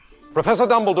Professor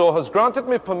Dumbledore has granted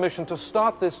me permission to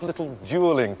start this little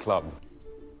dueling club.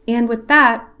 And with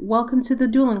that, welcome to the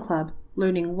Dueling Club,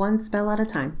 learning one spell at a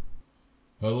time.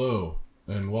 Hello,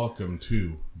 and welcome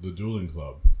to the Dueling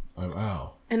Club. I'm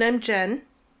Al. And I'm Jen.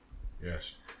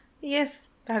 Yes. Yes,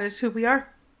 that is who we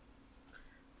are.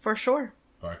 For sure.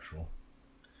 Factual.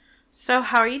 So,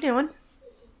 how are you doing?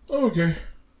 Oh, okay.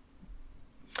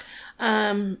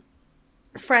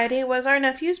 Friday was our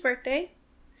nephew's birthday.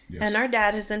 Yes. And our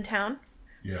dad is in town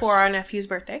Yes. for our nephew's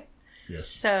birthday. Yes.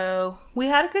 So, we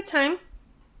had a good time.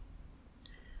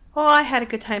 Oh, I had a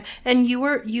good time. And you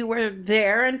were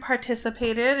there and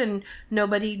participated and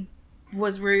nobody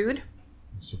was rude.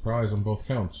 Surprise on both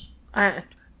counts.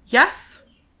 Yes.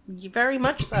 Very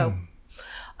much so.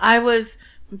 I was,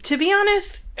 to be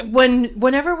honest,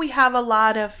 whenever we have a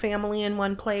lot of family in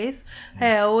one place,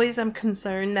 I always am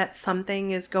concerned that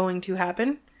something is going to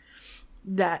happen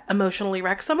that emotionally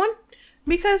wrecks someone,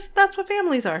 because that's what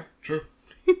families are. True.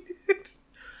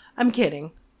 I'm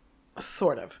kidding.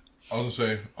 Sort of. I was gonna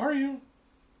say, are you?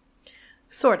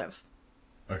 Sort of.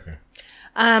 Okay.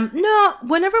 No,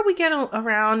 whenever we get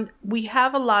around, we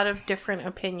have a lot of different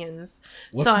opinions.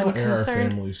 Let's so not I'm air our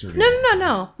concerned. families dirty.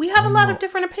 No. We have a lot of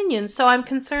different opinions. So I'm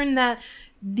concerned that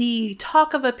the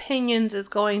talk of opinions is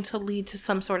going to lead to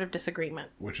some sort of disagreement.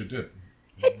 Which it did.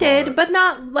 It did, but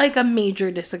not like a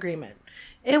major disagreement.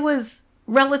 It was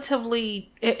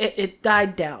relatively, it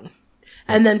died down.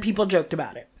 And then people joked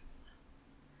about it.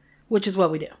 Which is what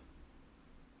we do.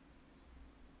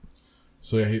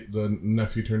 So yeah, the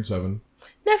nephew turned 7.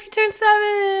 Nephew turned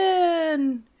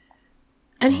 7!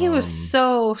 And he was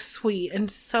so sweet and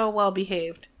so well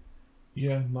behaved.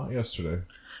 Yeah, not yesterday.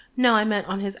 No, I meant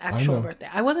on his actual birthday.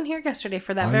 I wasn't here yesterday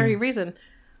for that very reason.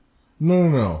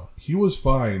 No. He was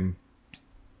fine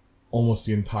almost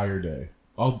the entire day.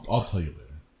 I'll tell you later.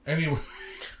 Anyway,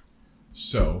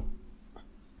 so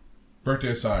birthday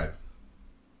aside,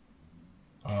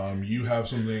 you have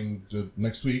something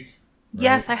next week. Right?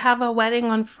 Yes, I have a wedding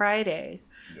on Friday.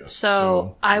 Yes.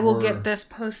 So I will get this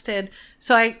posted.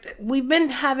 So I've been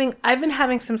having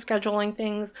some scheduling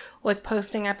things with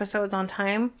posting episodes on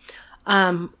time.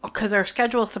 Because our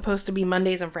schedule is supposed to be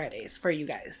Mondays and Fridays for you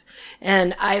guys.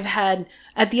 And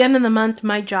at the end of the month,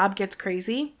 my job gets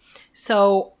crazy.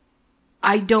 So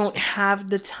I don't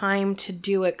have the time to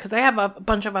do it because I have a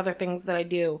bunch of other things that I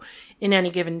do in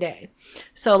any given day.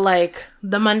 So like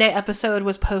the Monday episode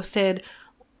was posted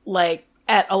like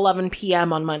at 11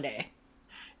 p.m. on Monday.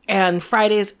 And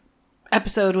Friday's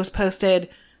episode was posted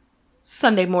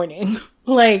Sunday morning.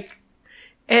 I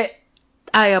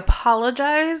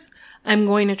apologize. I'm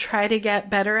going to try to get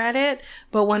better at it.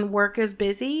 But when work is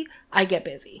busy, I get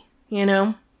busy, you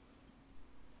know?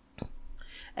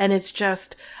 And it's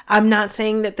just, I'm not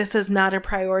saying that this is not a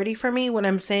priority for me. What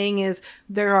I'm saying is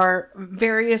there are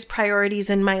various priorities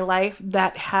in my life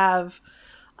that have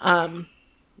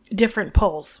different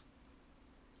pulls.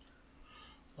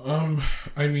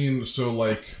 I mean, so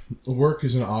like work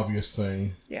is an obvious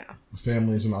thing. Yeah.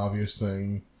 Family is an obvious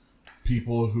thing.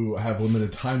 People who have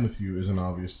limited time with you is an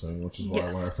obvious thing, which is why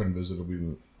when our friend visited,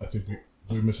 we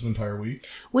missed an entire week.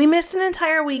 We missed an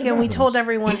entire week, and we told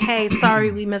everyone, "Hey,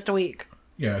 sorry, we missed a week."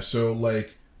 Yeah, so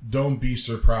like, don't be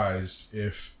surprised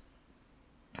if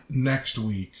next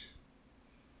week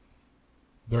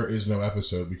there is no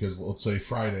episode because let's say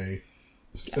Friday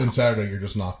and Saturday you're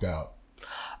just knocked out.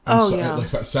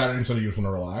 Like Saturday and Sunday you just want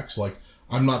to relax. Like,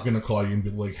 I'm not gonna call you and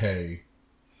be like, "Hey,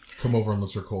 come over and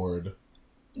let's record."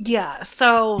 Yeah,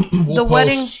 so the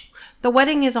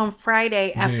wedding is on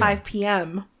Friday at 5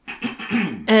 p.m.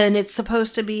 And it's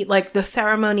supposed to be like the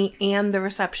ceremony and the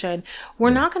reception.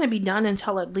 We're not going to be done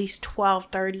until at least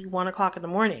 12:30, 1 o'clock in the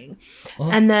morning.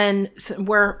 And then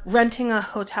we're renting a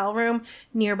hotel room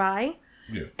nearby.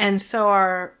 Yeah. And so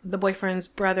are the boyfriend's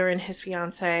brother and his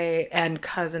fiance and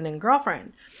cousin and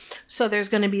girlfriend. So there's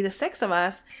going to be the 6 of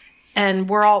us. And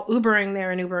we're all Ubering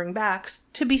there and Ubering back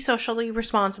to be socially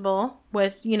responsible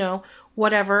with, you know,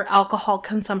 whatever alcohol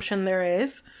consumption there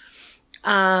is.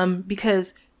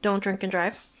 Because don't drink and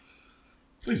drive.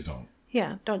 Please don't.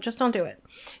 Yeah, don't do it.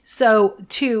 So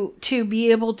to be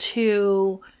able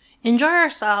to enjoy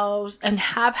ourselves and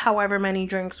have however many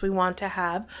drinks we want to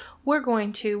have, we're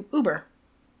going to Uber.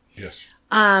 Yes.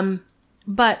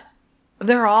 But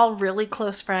they're all really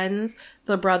close friends,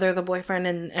 the brother, the boyfriend,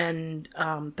 and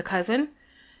the cousin.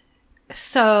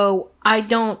 So I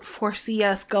don't foresee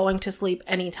us going to sleep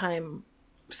anytime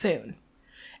soon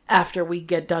after we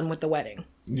get done with the wedding.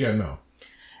 Yeah, no.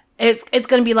 It's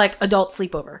going to be like adult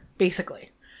sleepover,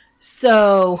 basically.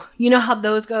 So, you know how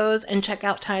those goes and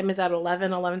checkout time is at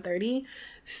 11:30.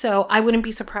 So I wouldn't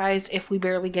be surprised if we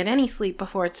barely get any sleep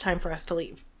before it's time for us to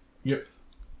leave. Yep.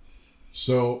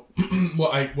 So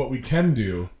what we can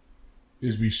do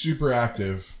is be super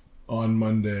active on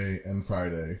Monday and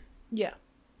Friday. Yeah.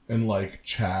 And like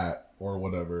chat or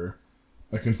whatever.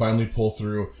 I can finally pull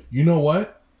through. You know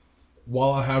what?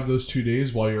 While I have those 2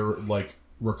 days, while you're like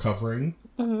recovering,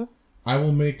 I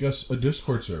will make us a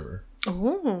Discord server.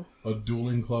 Ooh. A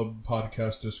Dueling Club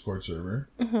podcast Discord server.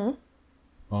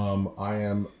 I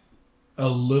am a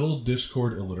little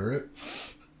Discord illiterate.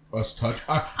 Us touch.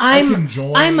 I can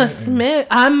join.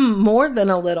 I'm more than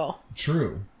a little.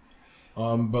 True.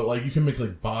 But like you can make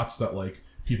like bots that like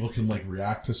people can like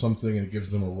react to something and it gives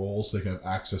them a role so they can have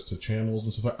access to channels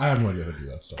and stuff. I have no idea how to do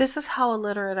that stuff. This is how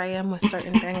illiterate I am with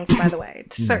certain things, by the way.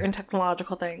 Certain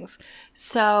technological things.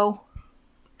 So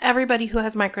everybody who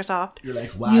has Microsoft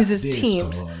uses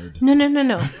Teams. No.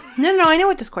 No, I know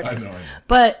what Discord is. I know.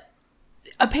 But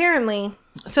apparently,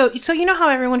 so you know how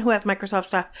everyone who has Microsoft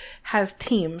stuff has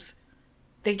Teams.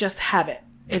 They just have it.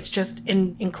 It's just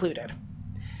included.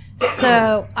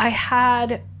 So I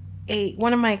had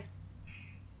one of my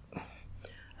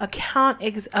account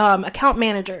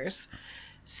managers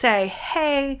say,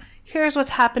 "Hey, here's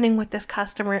what's happening with this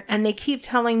customer," and they keep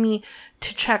telling me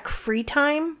to check free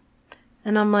time,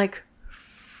 and I'm like,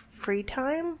 free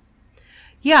time?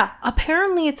 Yeah,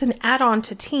 apparently it's an add-on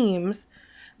to Teams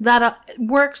that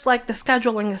works like the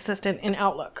scheduling assistant in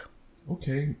Outlook.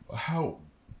 Okay, how?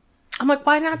 I'm like,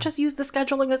 why not just use the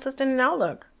scheduling assistant in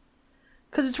Outlook?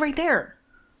 Because it's right there.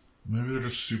 Maybe they're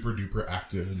just super duper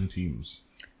active in Teams.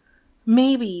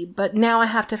 Maybe, but now I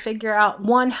have to figure out,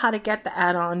 1, how to get the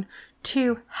add-on,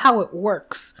 2, how it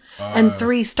works, and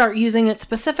 3, start using it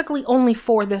specifically only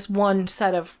for this one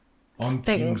set of on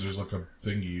things. Teams, there's like a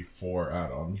thingy for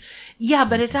add-ons. Yeah,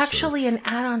 but it's actually an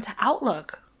add-on to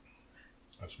Outlook.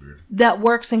 That's weird. That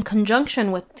works in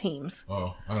conjunction with Teams.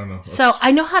 Oh, I don't know. So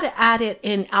I know how to add it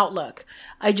in Outlook.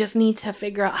 I just need to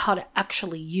figure out how to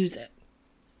actually use it.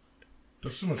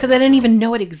 Because I didn't even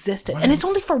know it existed. And it's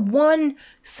only for one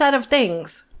set of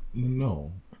things.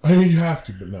 No. I mean, you have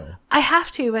to, but no. I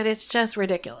have to, but it's just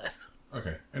ridiculous.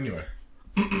 Okay, anyway.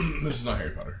 This is not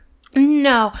Harry Potter.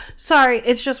 No. Sorry,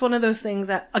 it's just one of those things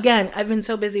that, again, I've been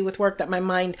so busy with work that my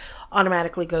mind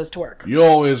automatically goes to work. You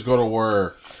always go to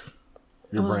work.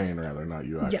 Your brain, rather, not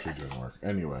you actually doing work.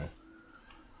 Anyway.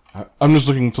 I'm just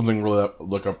looking something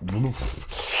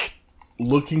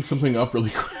looking something up really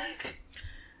quick.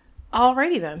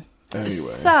 Alrighty then. Anyway.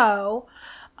 So,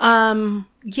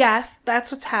 yes,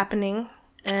 that's what's happening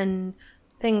and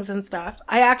things and stuff.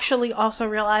 I actually also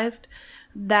realized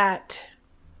that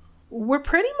we're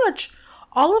pretty much,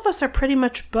 all of us are pretty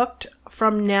much booked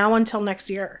from now until next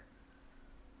year.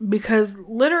 Because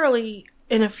literally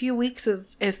in a few weeks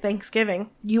is Thanksgiving,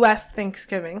 U.S.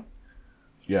 Thanksgiving.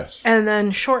 Yes. And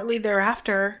then shortly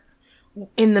thereafter,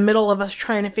 in the middle of us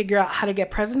trying to figure out how to get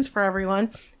presents for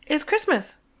everyone, is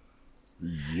Christmas.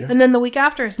 Yeah. And then the week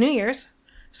after is New Year's.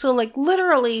 So, like,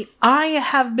 literally, I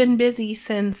have been busy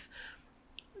since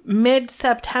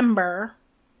mid-September,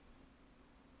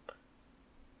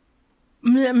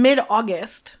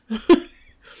 mid-August,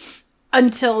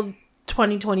 until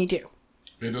 2022.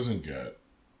 It doesn't get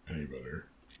any better.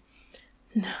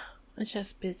 No, it's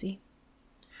just busy.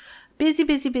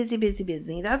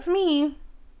 Busy. That's me.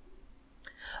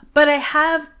 But I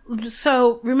have,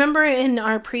 so remember in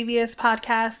our previous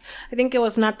podcast, I think it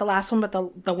was not the last one, but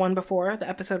the one before, the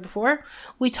episode before,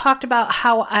 we talked about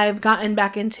how I've gotten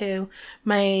back into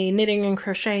my knitting and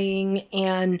crocheting,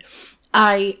 and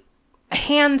I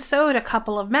hand sewed a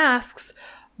couple of masks,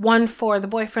 one for the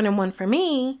boyfriend and one for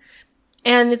me.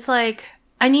 And it's like,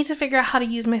 I need to figure out how to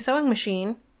use my sewing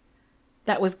machine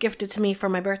that was gifted to me for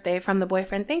my birthday from the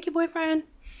boyfriend. Thank you, boyfriend.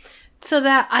 So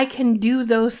that I can do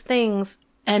those things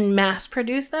and mass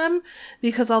produce them,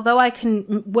 because although I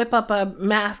can whip up a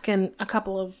mask in a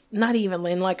couple of, not even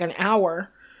in like an hour,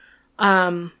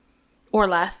 or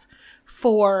less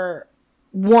for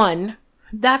one,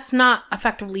 that's not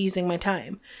effectively using my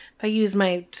time. If I use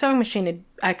my sewing machine,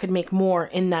 I could make more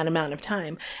in that amount of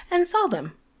time and sell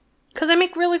them, because I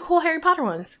make really cool Harry Potter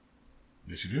ones.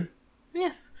 Yes, you do.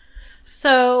 Yes.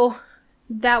 So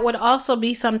that would also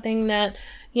be something that,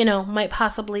 you know, might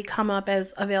possibly come up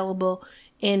as available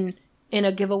in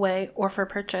a giveaway or for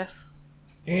purchase.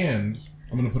 And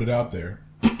I'm going to put it out there.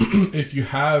 If you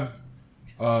have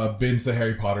been to the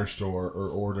Harry Potter store or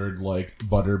ordered like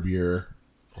butterbeer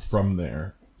from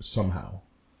there somehow,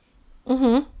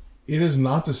 it is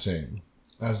not the same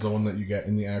as the one that you get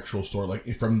in the actual store, like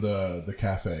from the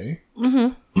cafe.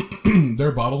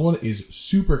 Their bottled one is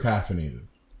super caffeinated.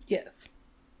 Yes.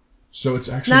 So it's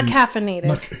actually not caffeinated.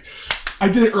 I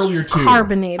did it earlier too.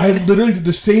 Carbonated. I literally did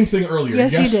the same thing earlier.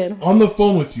 Yes, you did. On the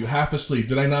phone with you, half asleep.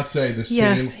 Did I not say the same?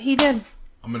 Yes, he did.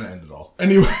 I'm going to end it all.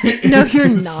 Anyway. No, you're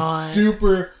not.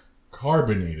 Super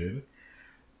carbonated.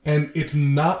 And it's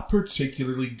not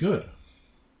particularly good.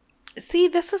 See,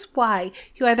 this is why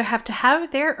you either have to have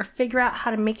it there or figure out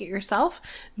how to make it yourself,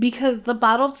 because the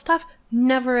bottled stuff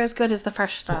never as good as the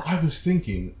fresh stuff. But I was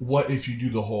thinking, what if you do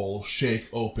the whole shake,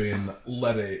 open,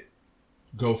 let it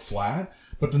go flat,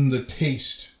 but then the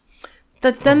taste of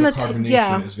the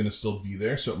carbonation is going to still be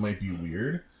there, so it might be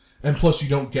weird. And plus, you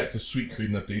don't get the sweet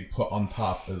cream that they put on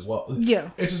top as well.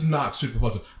 Yeah. It's just not super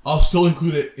pleasant. I'll still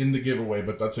include it in the giveaway,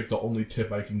 but that's like the only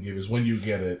tip I can give is when you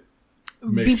get it,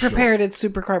 be prepared. It's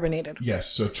super carbonated.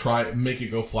 Yes, so make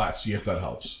it go flat, see if that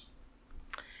helps.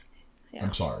 Yeah.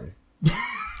 I'm sorry.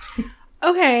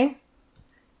 Okay.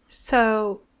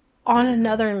 So, on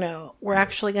another note, we're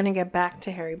actually going to get back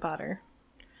to Harry Potter.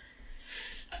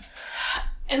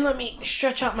 And let me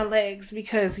stretch out my legs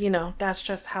because, that's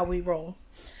just how we roll.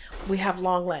 We have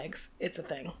long legs. It's a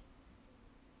thing.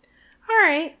 All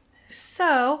right.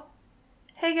 So,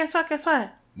 hey, guess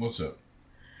what? What's up?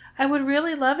 I would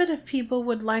really love it if people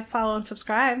would like, follow, and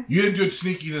subscribe. You didn't do it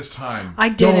sneaky this time. I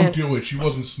didn't. Don't do it. She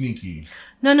wasn't sneaky.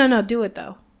 No. Do it,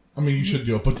 though. I mean, you should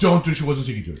do it, but don't do it. She wasn't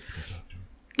sneaky. Do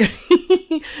it.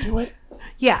 Do it.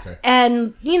 Yeah. Okay.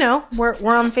 And,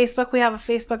 we're on Facebook. We have a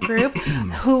Facebook group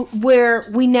where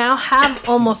we now have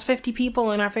almost 50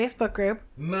 people in our Facebook group.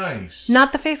 Nice.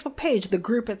 Not the Facebook page, the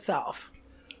group itself.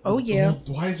 Oh, yeah.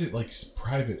 Why is it like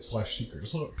private/secret?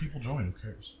 Just let people join. Who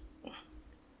cares?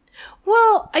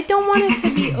 Well, I don't want it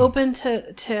to be open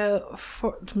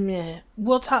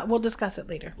We'll discuss it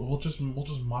later. We'll just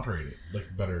moderate it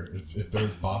like better if there's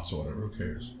bots or whatever. Who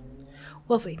cares?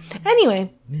 We'll see.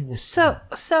 Anyway, so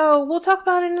we'll talk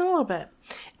about it in a little bit.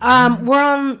 We're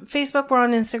on Facebook, we're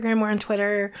on Instagram, we're on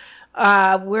Twitter.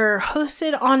 We're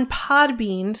hosted on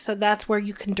Podbean, so that's where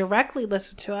you can directly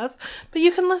listen to us. But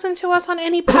you can listen to us on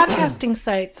any podcasting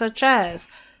site, such as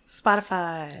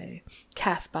Spotify,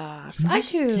 Castbox,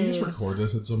 iTunes. Can you just record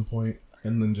this at some point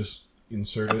and then just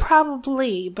insert it?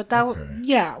 Probably, but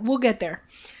we'll get there.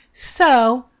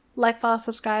 So, like, follow,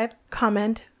 subscribe,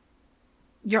 comment.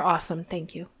 You're awesome.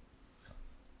 Thank you.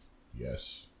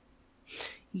 Yes.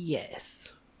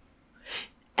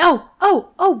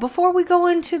 Oh, before we go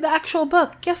into the actual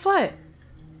book, guess what?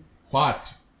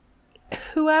 What?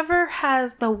 Whoever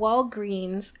has the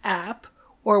Walgreens app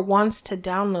or wants to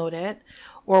download it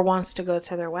or wants to go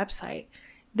to their website,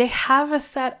 they have a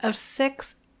set of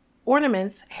 6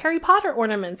 ornaments, Harry Potter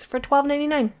ornaments, for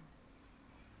 $12.99.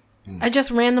 I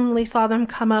just randomly saw them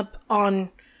come up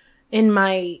in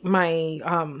my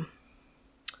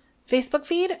Facebook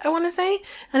feed, I want to say.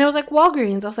 And it was like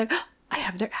Walgreens. I was like, oh, I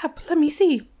have their app. Let me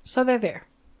see. So they're there.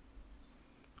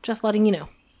 Just letting you know.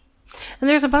 And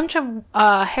there's a bunch of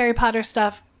Harry Potter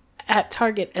stuff at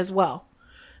Target as well.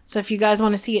 So if you guys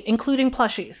want to see it, including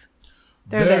plushies,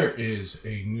 there is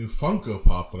a new Funko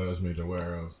Pop that I was made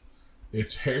aware of.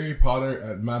 It's Harry Potter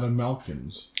at Madame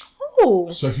Malkin's.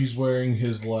 Oh. So he's wearing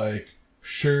his,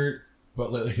 shirt,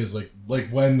 but his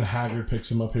when Hagrid picks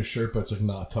him up, his shirt, but it's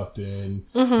not tucked in.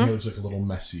 Mm-hmm. He looks like a little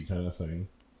messy kind of thing.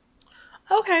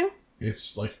 Okay.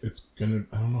 It's gonna.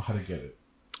 I don't know how to get it.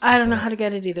 I don't know how to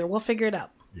get it either. We'll figure it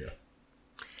out. Yeah.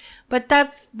 But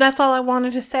that's all I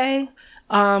wanted to say.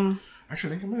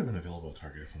 Actually, I think it might have been available at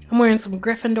Target. I'm wearing some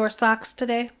Gryffindor socks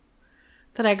today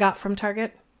that I got from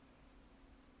Target.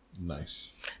 Nice.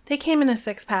 They came in a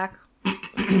 6-pack.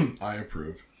 I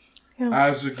approve. Yeah.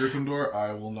 As a Gryffindor,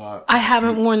 I will not. I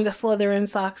haven't worn the Slytherin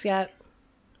socks yet.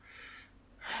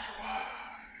 Why?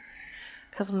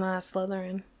 Because I'm not a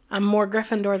Slytherin. I'm more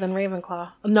Gryffindor than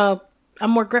Ravenclaw. No,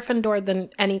 I'm more Gryffindor than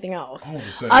anything else.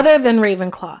 Other than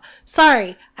Ravenclaw.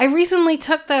 Sorry, I recently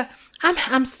took the...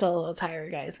 I'm still a little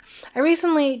tired, guys. I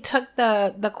recently took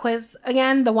the quiz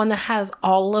again, the one that has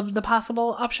all of the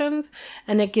possible options,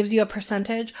 and it gives you a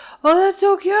percentage. Oh, that's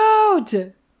so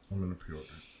cute! I'm going to pre-order.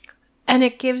 And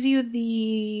it gives you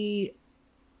the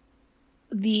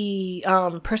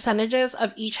percentages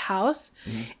of each house.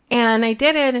 Mm-hmm. And I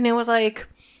did it, and it was like,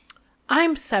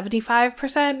 I'm 75%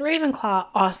 Ravenclaw.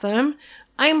 Awesome.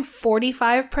 I'm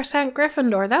 45%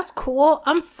 Gryffindor. That's cool.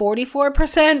 I'm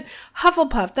 44%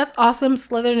 Hufflepuff. That's awesome.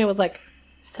 Slytherin, it was like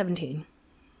 17.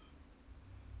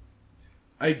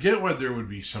 I get why there would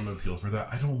be some appeal for that.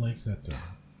 I don't like that, though.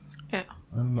 Yeah.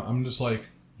 I'm just like,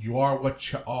 you are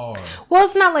what you are. Well,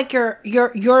 it's not like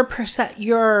you're percent,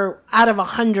 you're out of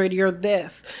 100, you're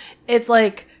this. It's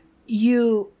like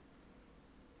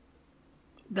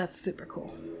that's super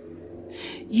cool.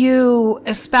 You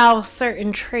espouse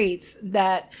certain traits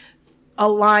that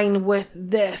align with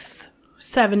this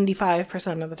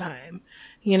 75% of the time,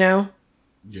 you know?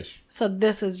 Yes. So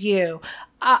this is you.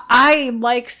 I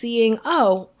like seeing,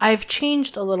 I've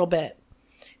changed a little bit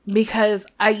because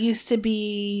I used to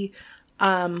be,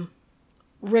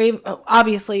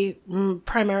 obviously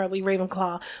primarily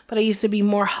Ravenclaw, but I used to be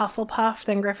more Hufflepuff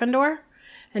than Gryffindor.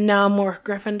 And now I'm more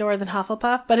Gryffindor than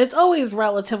Hufflepuff, but it's always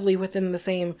relatively within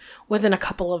a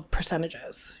couple of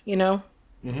percentages, you know?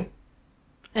 Mm-hmm.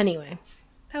 Anyway,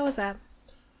 that was that.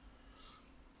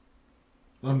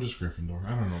 I'm just Gryffindor.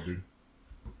 I don't know, dude.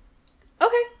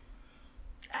 Okay.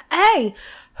 Hey,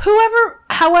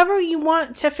 however you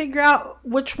want to figure out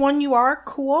which one you are,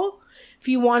 cool. If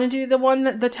you want to do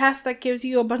the test that gives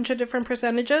you a bunch of different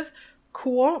percentages,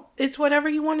 cool. It's whatever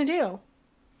you want to do.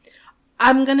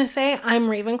 I'm going to say I'm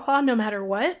Ravenclaw no matter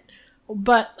what.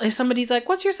 But if somebody's like,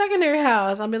 what's your secondary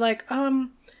house? I'll be like, I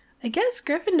guess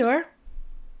Gryffindor.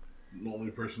 The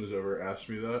only person who's ever asked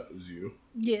me that is you.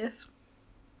 Yes.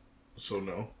 So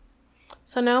no.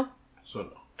 So no? So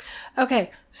no.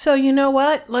 Okay, so you know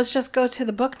what? Let's just go to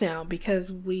the book now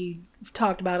because we've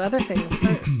talked about other things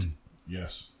first.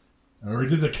 Yes. I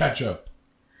already did the catch-up.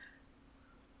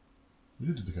 We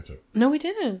did the catch-up. No, we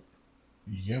didn't.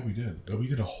 Yeah, we did. We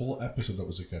did a whole episode that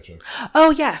was a catch-up.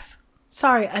 Oh, yes.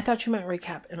 Sorry, I thought you meant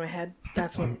recap in my head.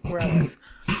 That's where I was.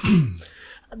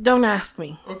 Don't ask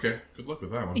me. Okay, good luck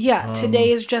with that one. Yeah, today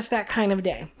is just that kind of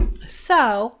day.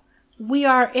 So, we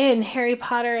are in Harry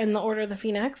Potter and the Order of the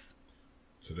Phoenix.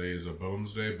 Today is a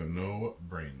bones day, but no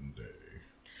brain day.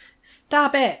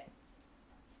 Stop it.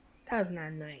 That's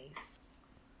not nice.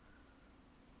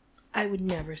 I would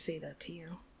never say that to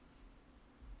you.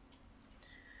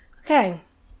 Okay,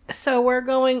 so we're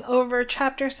going over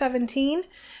Chapter 17,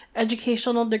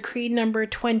 Educational Decree number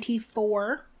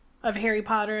 24 of Harry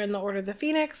Potter and the Order of the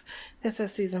Phoenix. This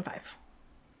is Season 5.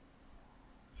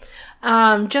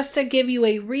 Just to give you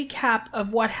a recap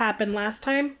of what happened last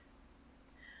time.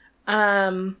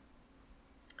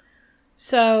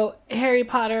 So Harry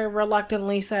Potter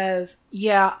reluctantly says,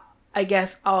 yeah, I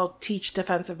guess I'll teach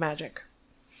defensive magic.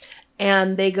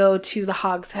 And they go to the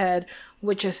Hogshead,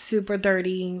 which is super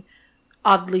dirty,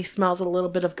 oddly smells a little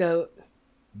bit of goat.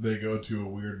 They go to a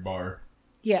weird bar.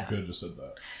 Yeah. You could have just said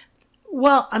that.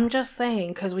 Well, I'm just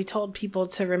saying, because we told people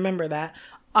to remember that.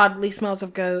 Oddly smells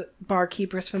of goat,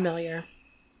 barkeeper's familiar.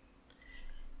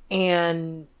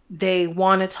 And they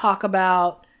want to talk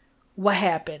about what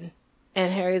happened.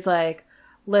 And Harry's like,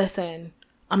 listen,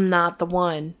 I'm not the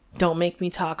one. Don't make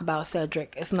me talk about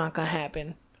Cedric. It's not going to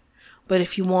happen. But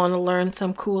if you want to learn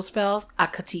some cool spells, I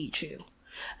could teach you.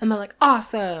 And they're like,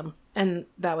 awesome. And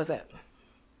that was it.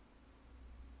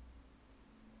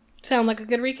 Sound like a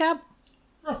good recap?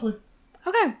 Roughly.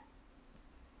 Okay.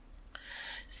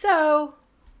 So,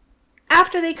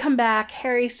 after they come back,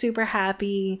 Harry's super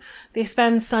happy. They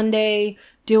spend Sunday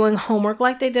doing homework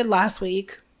like they did last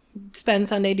week. Spend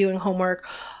Sunday doing homework.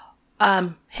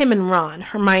 Him and Ron.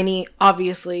 Hermione,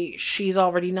 obviously, she's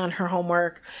already done her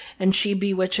homework. And she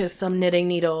bewitches some knitting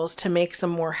needles to make some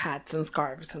more hats and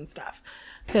scarves and stuff.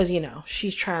 Because, you know,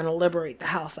 she's trying to liberate the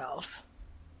house elves.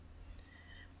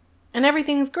 And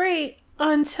everything's great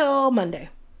until Monday.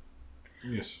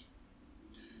 Yes.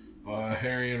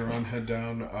 Harry and Ron head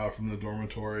down from the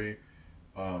dormitory,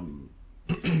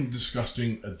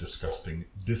 discussing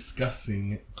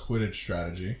Quidditch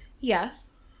strategy. Yes.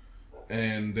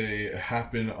 And they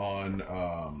happen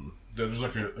on there's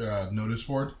like a notice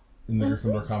board in the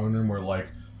Gryffindor common room where like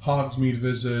Hogsmeade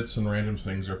visits and random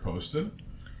things are posted.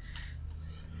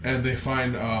 And they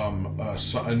find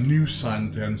a new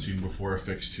sign that they hadn't seen before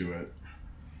affixed to it.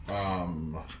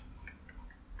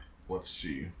 Let's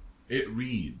see. It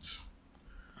reads,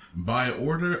 by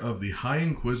order of the High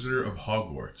Inquisitor of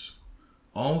Hogwarts,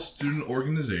 all student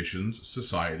organizations,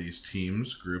 societies,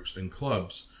 teams, groups, and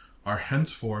clubs are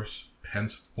henceforth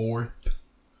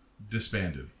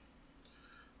disbanded.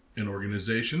 An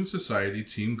organization, society,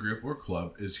 team, group, or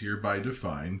club is hereby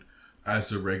defined as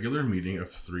the regular meeting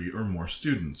of 3 or more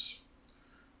students.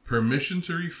 Permission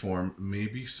to reform may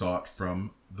be sought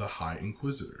from the High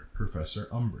Inquisitor, Professor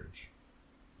Umbridge.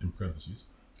 In parentheses.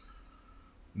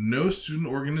 No student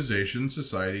organization,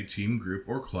 society, team, group,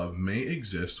 or club may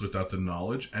exist without the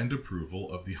knowledge and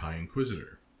approval of the High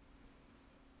Inquisitor.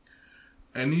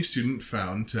 Any student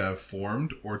found to have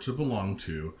formed or to belong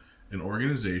to an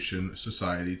organization,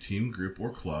 society, team, group,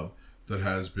 or club that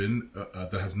has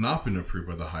not been approved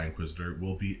by the High Inquisitor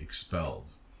will be expelled.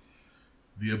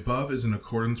 The above is in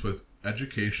accordance with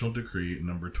Educational Decree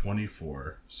number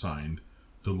 24, signed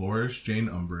Dolores Jane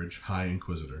Umbridge, High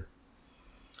Inquisitor.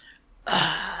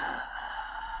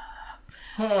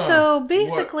 So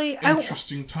basically, what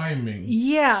interesting timing.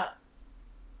 Yeah.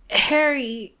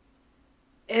 Harry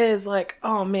is like,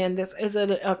 oh man, this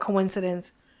isn't a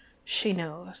coincidence. She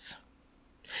knows.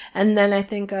 And then I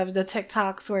think of the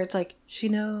TikToks where it's like, she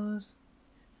knows.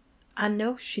 I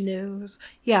know she knows.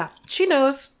 Yeah, she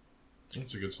knows.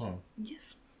 That's a good song.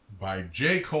 Yes. By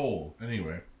J. Cole.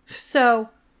 Anyway. So,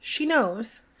 she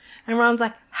knows. And Ron's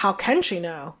like, how can she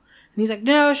know? And he's like,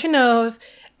 no, she knows.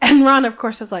 And Ron, of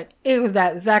course, is like, it was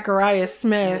that Zachariah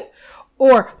Smith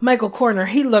or Michael Corner.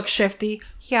 He looks shifty.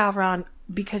 Yeah, Ron,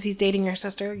 because he's dating your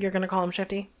sister, you're going to call him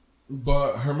shifty?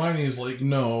 But Hermione is like,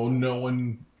 no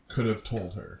one could have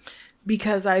told her.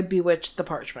 Because I bewitched the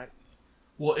parchment.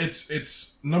 Well,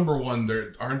 it's number one,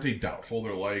 aren't they doubtful?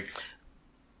 They're like...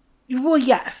 Well,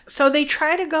 yes. So they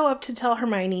try to go up to tell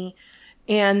Hermione,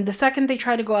 and the second they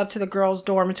try to go up to the girls'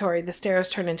 dormitory, the stairs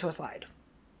turn into a slide.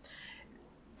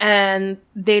 And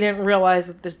they didn't realize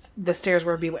that the stairs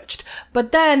were bewitched.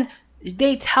 But then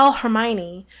they tell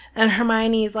Hermione, and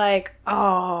Hermione's like,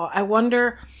 oh, I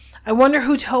wonder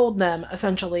who told them,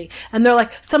 essentially. And they're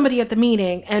like, somebody at the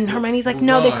meeting. And Hermione's like,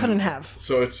 no, they couldn't have.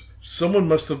 So it's, someone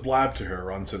must have blabbed to her,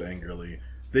 Ron said angrily.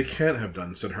 They can't have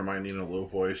done, said Hermione in a low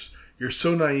voice. You're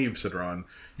so naive, said Ron.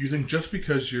 You think just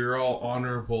because you're all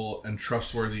honorable and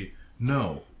trustworthy...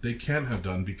 No, they can't have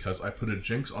done because I put a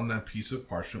jinx on that piece of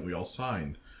parchment we all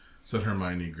signed, said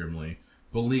Hermione grimly.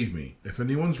 Believe me, if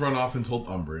anyone's run off and told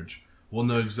Umbridge, we'll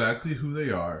know exactly who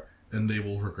they are, and they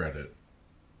will regret it.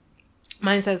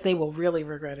 Mine says they will really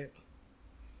regret it.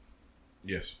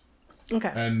 Yes.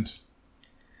 Okay. And,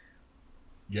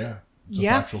 yeah, it's a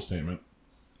factual statement.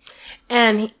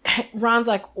 And Ron's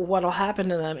like, what'll happen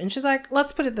to them? And she's like,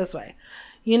 let's put it this way.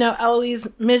 You know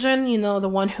Eloise Midgen, you know, the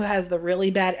one who has the really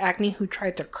bad acne who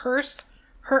tried to curse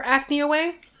her acne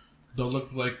away? They'll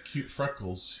look like cute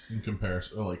freckles in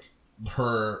comparison. Or like,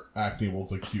 her acne will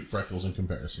look like cute freckles in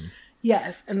comparison.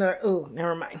 Yes. And they're, ooh,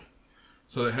 never mind.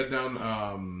 So they head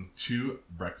down to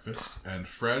breakfast, and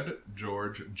Fred,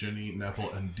 George, Ginny,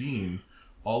 Neville, and Dean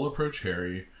all approach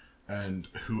Harry, and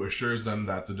who assures them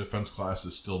that the defense class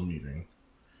is still meeting.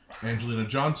 Angelina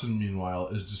Johnson, meanwhile,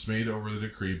 is dismayed over the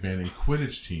decree banning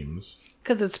Quidditch teams.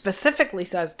 Because it specifically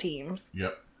says teams.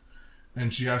 Yep.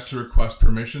 And she has to request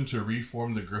permission to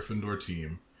reform the Gryffindor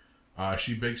team.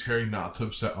 She begs Harry not to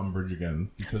upset Umbridge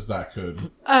again, because that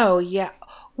could... Oh, yeah.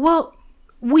 Well,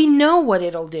 we know what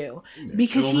it'll do.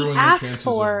 Because he asked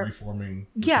for...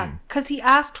 Yeah, because he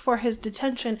asked for his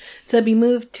detention to be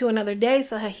moved to another day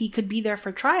so that he could be there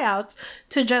for tryouts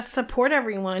to just support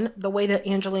everyone the way that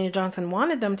Angelina Johnson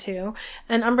wanted them to.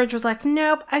 And Umbridge was like,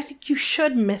 nope, I think you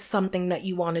should miss something that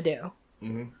you want to do.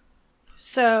 Mm-hmm.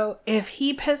 So if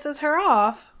he pisses her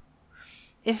off,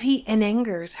 if he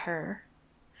angers her,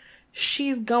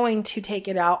 she's going to take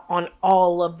it out on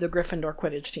all of the Gryffindor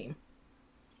Quidditch team.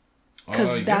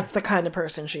 Because that's the kind of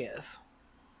person she is.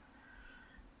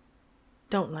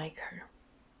 Don't like her.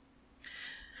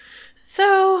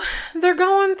 So they're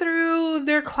going through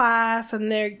their class and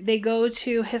they go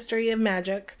to History of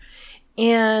Magic.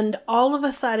 And all of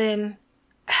a sudden,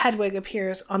 Hedwig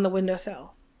appears on the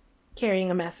windowsill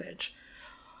carrying a message.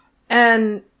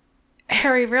 And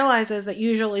Harry realizes that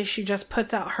usually she just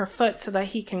puts out her foot so that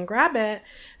he can grab it.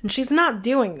 And she's not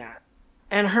doing that.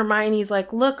 And Hermione's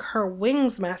like, look, her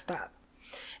wing's messed up.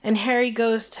 And Harry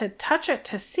goes to touch it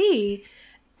to see.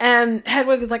 And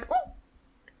Hedwig is like, oh,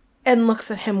 and looks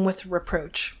at him with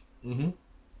reproach. Mm-hmm.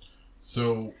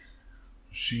 So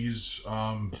she's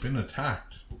been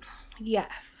attacked.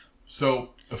 Yes.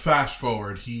 So fast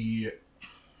forward, he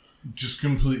just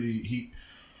completely...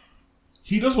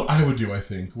 He does what I would do, I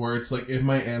think, where it's like, if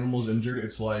my animal's injured,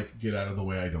 it's like, get out of the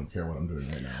way, I don't care what I'm doing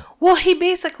right now. Well, he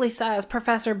basically says,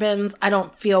 Professor Binns, I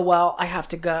don't feel well, I have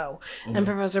to go. Mm-hmm. And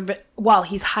Professor Binns, while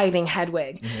he's hiding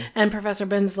Hedwig. Mm-hmm. And Professor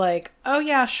Binns like, oh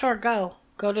yeah, sure, go.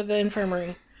 Go to the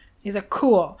infirmary. He's like,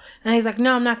 cool. And he's like,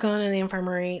 no, I'm not going to the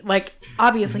infirmary. Like,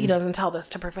 obviously he doesn't tell this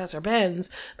to Professor Binns,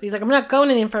 but he's like, I'm not going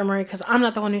to the infirmary because I'm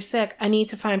not the one who's sick. I need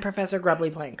to find Professor Grubbly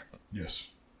Blank. Yes.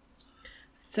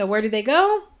 So where do they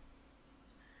go?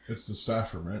 It's the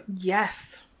staff room, right?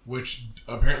 Yes. Which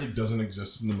apparently doesn't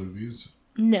exist in the movies.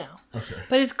 No. Okay.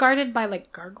 But it's guarded by,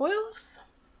 like, gargoyles?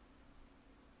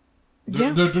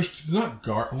 They're not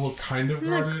well, kind of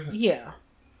guarded. Yeah.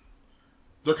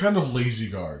 They're kind of lazy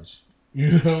guards.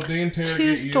 You know, they interrogate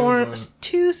you.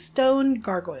 Two stone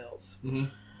gargoyles. Mm-hmm.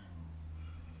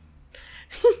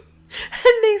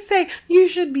 And they say, you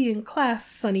should be in class,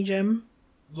 Sonny Jim.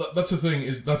 That's the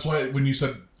thing, that's why when you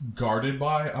said guarded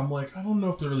by, I'm like, I don't know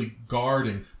if they're really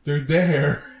guarding. They're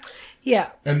there. Yeah.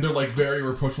 And they're like very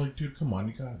reproachful, like, dude, come on,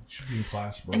 you should be in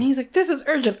class, bro. And he's like, this is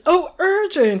urgent. Oh,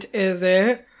 urgent, is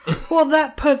it? Well,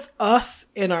 that puts us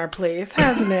in our place,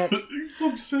 hasn't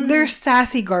it? They're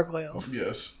sassy gargoyles.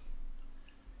 Yes.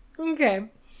 Okay.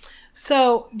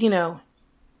 So,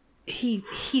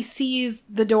 he sees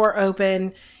the door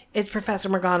open. It's Professor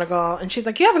McGonagall. And she's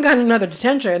like, you haven't gotten another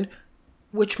detention.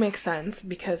 Which makes sense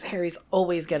because Harry's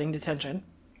always getting detention.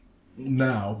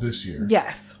 Now, this year.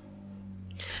 Yes.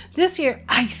 This year,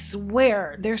 I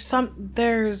swear, this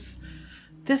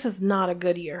is not a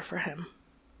good year for him.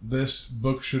 This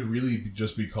book should really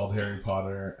just be called Harry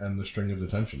Potter and the String of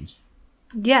Detentions.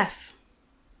 Yes.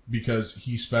 Because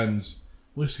he spends...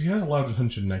 Well, he has a lot of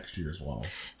detention next year as well.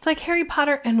 It's like Harry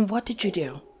Potter, and what did you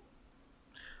do?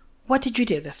 What did you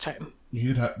do this time?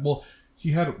 He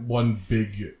had one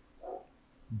big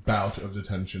bout of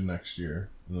detention next year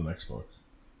in the next book.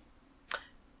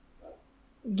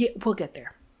 Yeah, we'll get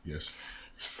there. Yes.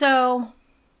 So,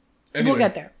 anyway, we'll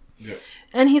get there. Yeah.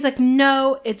 And he's like,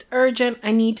 no, it's urgent.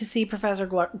 I need to see Professor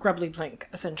Grubbly Blink,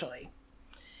 essentially.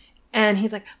 And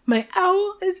he's like, my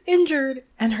owl is injured.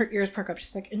 And her ears perk up.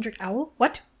 She's like, injured owl?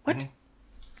 What? Mm-hmm.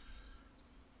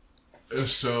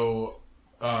 So,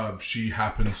 she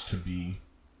happens to be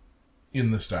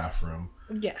in the staff room.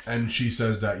 Yes. And she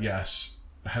says that, yes,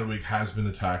 Hedwig has been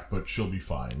attacked, but she'll be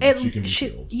fine. She can be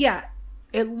healed. Yeah.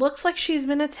 It looks like she's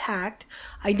been attacked.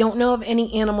 I don't know of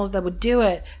any animals that would do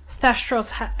it.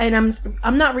 Thestrals, and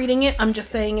I'm not reading it. I'm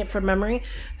just saying it from memory.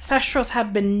 Thestrals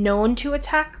have been known to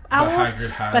attack owls,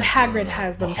 but Hagrid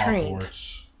has them trained.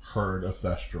 Hogwarts herd of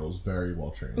Thestrals, very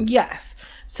well trained. Yes,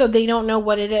 so they don't know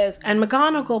what it is. And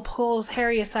McGonagall pulls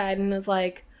Harry aside and is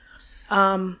like,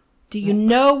 "Do you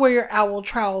know where your owl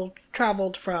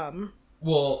traveled from?"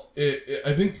 Well,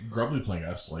 I think Grubbly Plank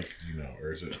asked, like,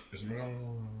 or is it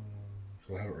McGonagall?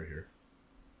 I have it right here.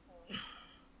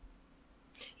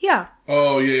 Yeah.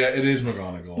 Oh, yeah, it is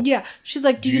McGonagall. Yeah. She's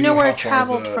like, do you know where it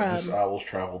traveled from? This owl's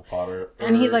traveled, Potter.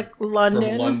 And he's like, London.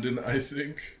 From London, I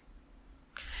think.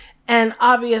 And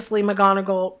obviously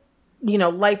McGonagall,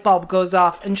 light bulb goes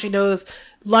off and she knows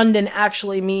London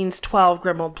actually means 12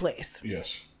 Grimmauld Place.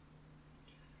 Yes.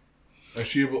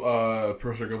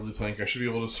 Professor Grubbly Plank, I should be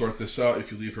able to sort this out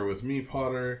if you leave her with me,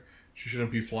 Potter. She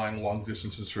shouldn't be flying long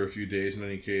distances for a few days in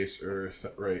any case.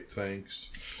 Right, thanks.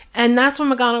 And that's when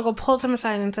McGonagall pulls him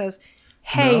aside and says,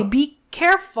 hey, be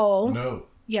careful. No.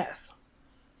 Yes.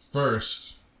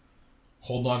 First,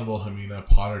 hold on, Wilhelmina.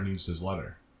 Potter needs his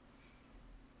letter.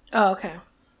 Oh, okay.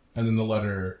 And then the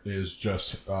letter is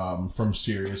just from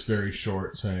Sirius, very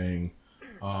short, saying...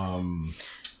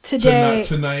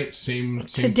 Tonight, same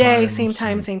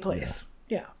time, same place.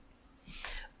 Yeah.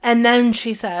 And then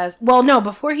she says, well, no,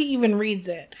 before he even reads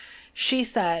it, she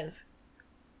says,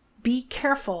 be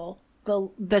careful.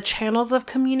 The channels of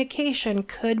communication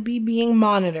could be being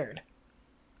monitored.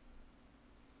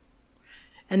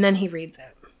 And then he reads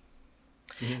it.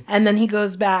 Mm-hmm. And then he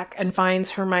goes back and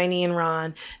finds Hermione and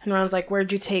Ron. And Ron's like,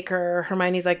 where'd you take her?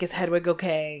 Hermione's like, is Hedwig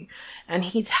okay? And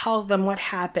he tells them what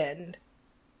happened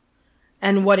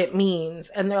and what it means.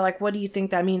 And they're like, what do you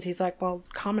think that means? He's like, well,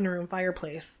 common room,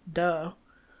 fireplace. Duh.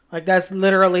 Like, that's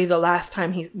literally the last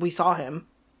time we saw him.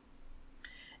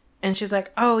 And she's like,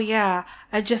 oh, yeah,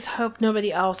 I just hope nobody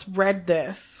else read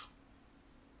this.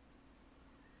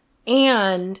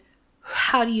 And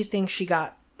how do you think she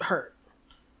got hurt?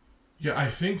 Yeah, I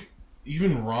think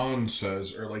even Ron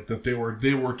says, or like that they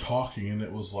were talking, and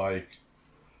it was like,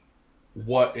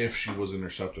 what if she was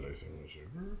intercepted, I think.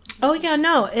 Oh, yeah,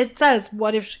 no, it says,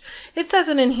 what if... It says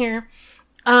it in here.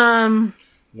 Well,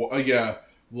 yeah.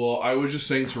 Well, I was just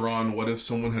saying to Ron, what if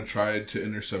someone had tried to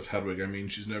intercept Hedwig? I mean,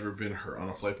 she's never been hurt on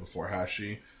a flight before, has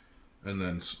she? And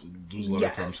then lose a letter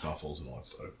from Snuffles and all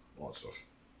that stuff.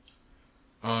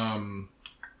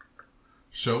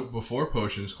 So, before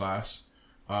Potions class,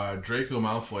 Draco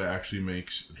Malfoy actually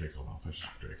makes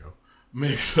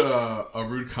a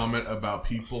rude comment about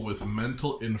people with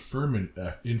mental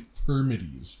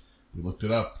infirmities. We looked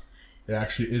it up. It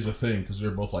actually is a thing, because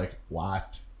they're both like,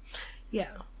 what?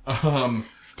 Yeah.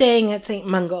 Staying at St.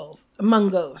 Mungo's.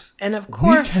 And of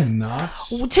course... We cannot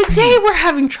speak. Today we're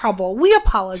having trouble. We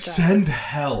apologize. Send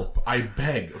help. I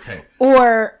beg. Okay.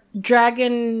 Or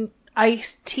Dragon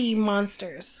Iced Tea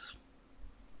Monsters.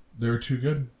 They're too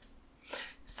good.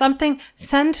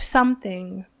 Send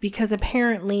something, because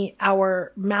apparently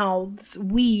our mouths,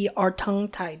 we are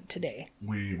tongue-tied today.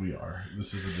 We are.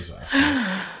 This is a disaster.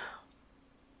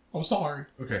 I'm sorry.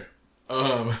 Okay.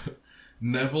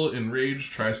 Neville,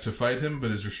 enraged, tries to fight him, but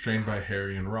is restrained by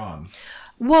Harry and Ron.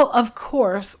 Well, of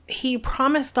course, he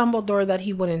promised Dumbledore that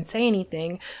he wouldn't say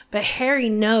anything, but Harry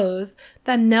knows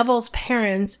that Neville's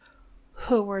parents,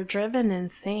 who were driven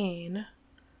insane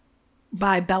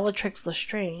by Bellatrix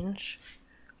Lestrange,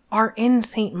 are in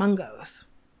St. Mungo's.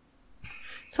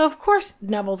 So, of course,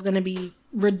 Neville's going to be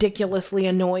ridiculously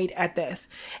annoyed at this.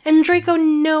 And Draco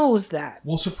knows that.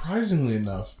 Well, surprisingly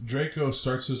enough, Draco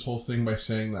starts his whole thing by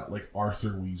saying that, like,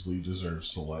 Arthur Weasley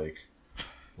deserves to, like,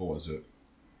 what was it?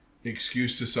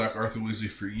 Excuse to sack Arthur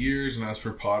Weasley for years, and as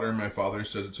for Potter, my father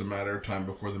says it's a matter of time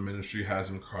before the Ministry has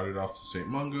him carted off to St.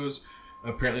 Mungo's.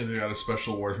 Apparently they got a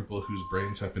special ward for people whose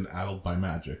brains have been addled by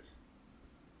magic.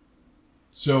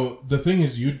 So, the thing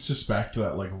is, you'd suspect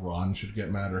that, like, Ron should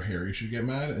get mad or Harry should get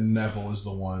mad, and Neville is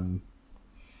the one...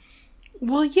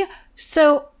 Well, yeah.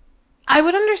 So, I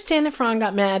would understand if Ron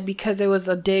got mad because it was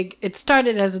a dig. It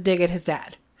started as a dig at his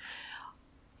dad.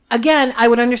 Again, I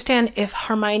would understand if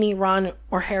Hermione, Ron,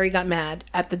 or Harry got mad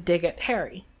at the dig at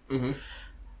Harry. Mm-hmm.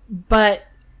 But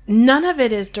none of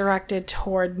it is directed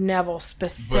toward Neville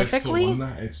specifically. But it's the one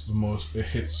that it's the most... It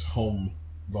hits home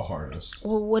the hardest.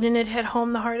 Well, wouldn't it hit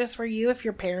home the hardest for you if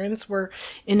your parents were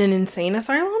in an insane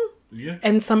asylum? Yeah.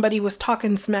 And somebody was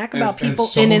talking smack about people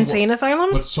in insane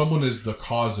asylums? But someone is the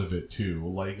cause of it, too.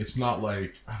 Like, it's not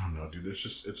like... I don't know, dude. It's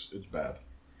just... It's bad.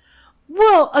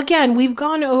 Well, again, we've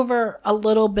gone over a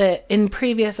little bit in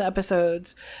previous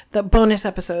episodes, the bonus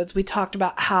episodes. We talked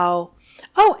about how...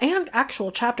 Oh, and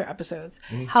actual chapter episodes.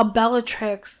 Mm-hmm. How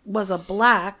Bellatrix was a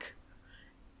black...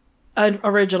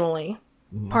 originally...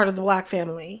 part of the Black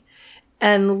family,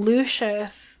 and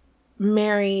Lucius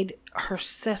married her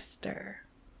sister.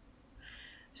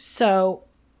 So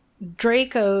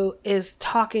Draco is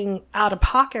talking out of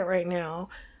pocket right now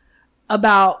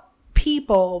about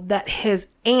people that his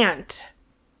aunt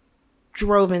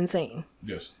drove insane.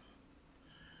 Yes.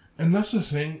 And that's the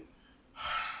thing.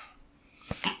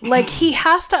 Like, he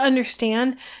has to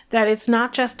understand that it's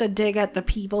not just a dig at the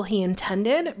people he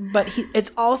intended, but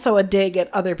it's also a dig at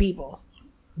other people.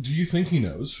 Do you think he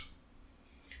knows?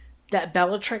 That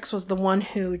Bellatrix was the one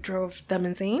who drove them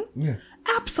insane? Yeah.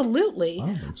 Absolutely. I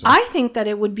don't think so. I think that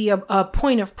it would be a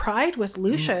point of pride with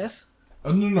Lucius.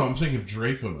 No, I'm saying if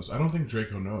Draco knows. I don't think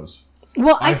Draco knows.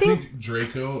 Well, I think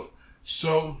Draco...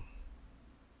 So...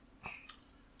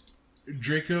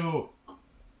 Draco...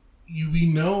 We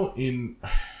know in...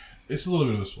 It's a little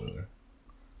bit of a spoiler.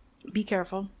 Be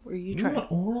careful where you try.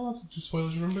 We're allowed to do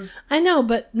spoilers, remember? I know,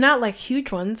 but not like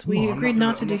huge ones. We agreed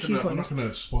not to do huge ones. I'm not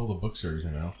going to spoil the book series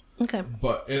right now. Okay.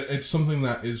 But it's something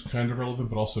that is kind of relevant,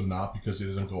 but also not because it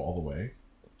doesn't go all the way.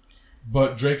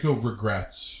 But Draco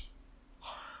regrets...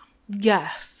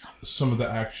 Yes. Some of the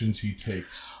actions he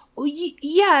takes.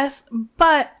 Yes,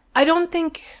 but I don't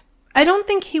think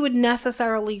he would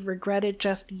necessarily regret it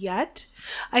just yet.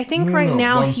 I think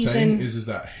now what he's I'm saying in... is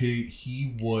that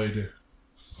he would...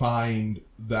 find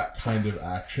that kind of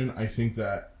action. I think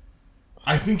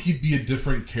he'd be a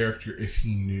different character if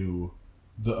he knew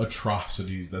the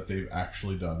atrocities that they've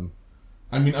actually done.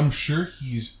 I mean, I'm sure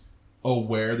he's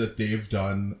aware that they've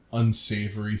done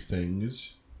unsavory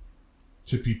things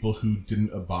to people who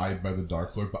didn't abide by the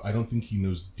Dark Lord, but I don't think he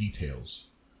knows details.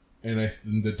 And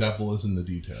the devil is in the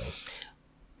details.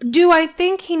 Do I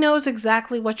think he knows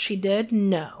exactly what she did?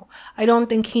 No. I don't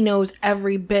think he knows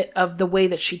every bit of the way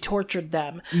that she tortured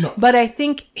them. No. But I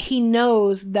think he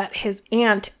knows that his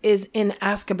aunt is in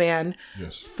Azkaban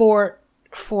for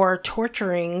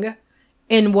torturing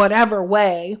in whatever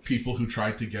way. People who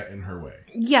tried to get in her way.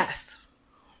 Yes.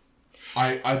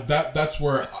 That's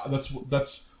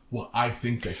what I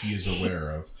think that he is aware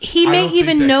of. He may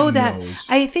even know that.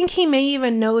 I think he may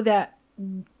even know that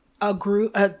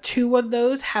two of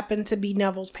those happen to be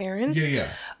Neville's parents. Yeah.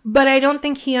 But I don't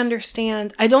think he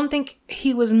understands. I don't think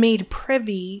he was made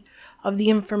privy of the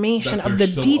information, of the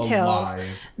details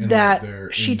that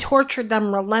she tortured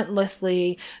them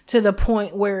relentlessly to the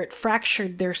point where it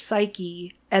fractured their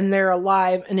psyche and they're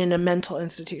alive and in a mental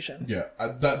institution. Yeah,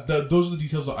 those are the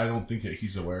details that I don't think that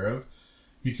he's aware of,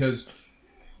 because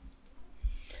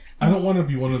I don't want to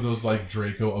be one of those like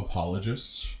Draco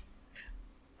apologists.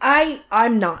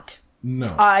 I'm not.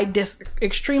 No. I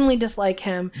extremely dislike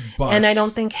him, and I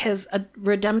don't think his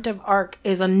redemptive arc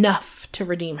is enough to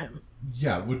redeem him.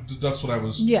 Yeah, that's what I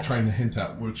was trying to hint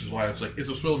at, which is why it's like, it's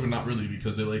a spoiler, but not really,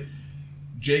 because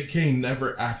J.K.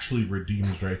 never actually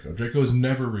redeems Draco. Draco is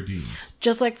never redeemed.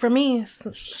 Just like for me,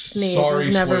 Snape was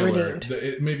never redeemed.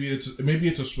 Maybe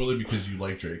it's a spoiler because you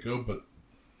like Draco, but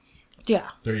yeah,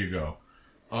 there you go.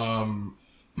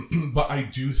 But I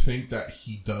do think that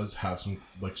he does have some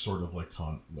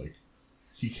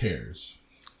he cares.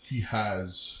 He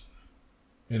has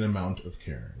an amount of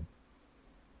caring.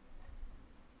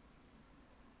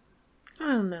 I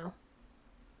don't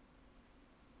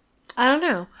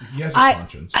know. He has a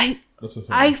conscience.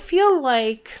 I feel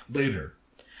like later.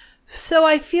 So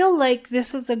I feel like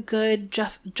this is a good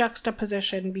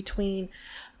juxtaposition between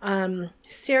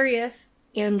Sirius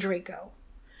and Draco.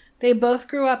 They both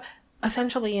grew up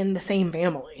essentially in the same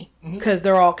family because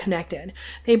they're all connected.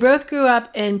 They both grew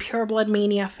up in pureblood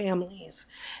mania families.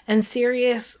 And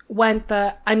Sirius went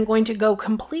I'm going to go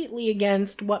completely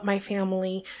against what my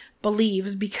family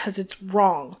believes because it's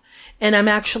wrong. And I'm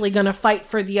actually going to fight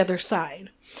for the other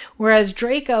side. Whereas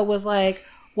Draco was like,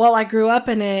 well, I grew up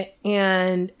in it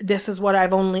and this is what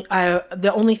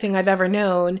the only thing I've ever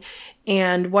known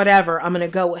and whatever, I'm going to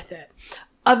go with it.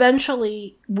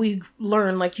 Eventually, we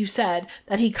learn, like you said,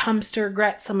 that he comes to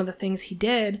regret some of the things he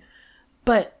did.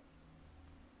 But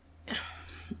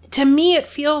to me, it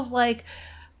feels like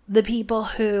the people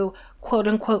who, quote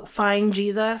unquote, find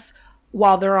Jesus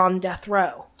while they're on death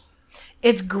row.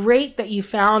 It's great that you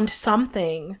found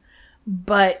something,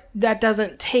 but that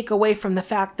doesn't take away from the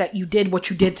fact that you did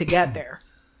what you did to get there.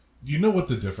 Do you know what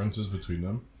the difference is between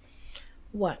them?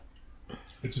 What?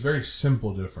 It's a very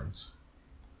simple difference.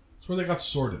 It's where they got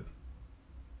sorted.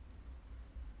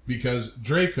 Because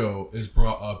Draco is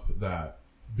brought up that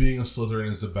being a Slytherin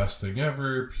is the best thing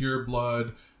ever, pure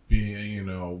blood, being,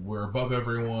 we're above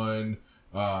everyone,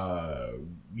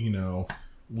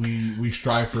 we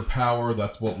strive for power,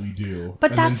 that's what we do.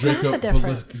 But that's not the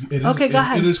difference. Okay, go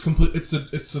ahead. It is complete.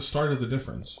 It's the start of the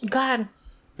difference. Go ahead.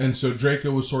 And so Draco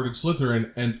was sorted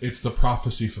Slytherin, and it's the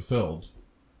prophecy fulfilled.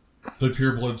 The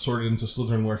pureblood sorted into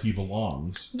Slytherin where he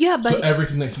belongs. Yeah, but... So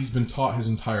everything that he's been taught his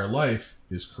entire life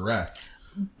is correct.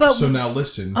 But... So now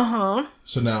listen. Uh-huh.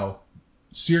 So now,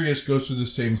 Sirius goes through the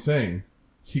same thing.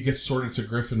 He gets sorted to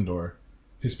Gryffindor.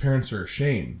 His parents are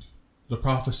ashamed. The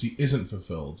prophecy isn't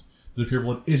fulfilled. The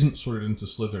pureblood isn't sorted into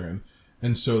Slytherin.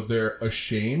 And so they're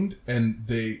ashamed, and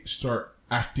they start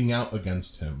acting out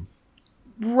against him.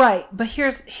 Right, but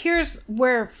here's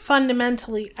where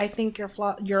fundamentally I think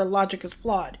your logic is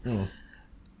flawed.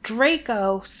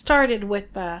 Draco started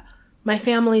with my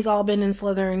family's all been in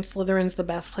Slytherin. Slytherin's the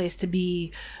best place to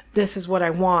be. This is what I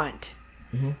want.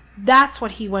 Mm-hmm. That's what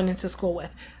he went into school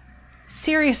with.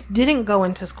 Sirius didn't go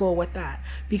into school with that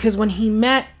because when he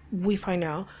met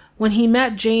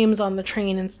James on the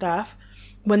train and stuff,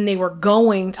 when they were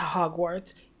going to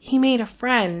Hogwarts, he made a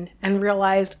friend and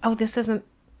realized, oh, this isn't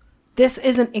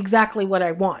exactly what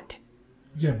I want.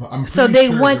 Yeah, but I'm pretty so they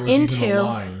sure went there was into even a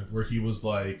line where he was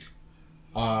like,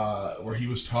 where he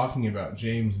was talking about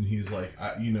James, and he's like,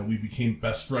 we became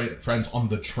best friends on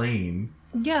the train.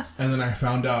 Yes. And then I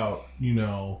found out,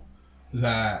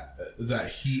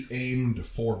 that he aimed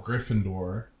for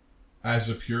Gryffindor as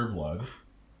a pureblood.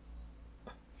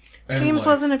 James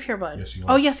wasn't a pureblood. Yes, he was.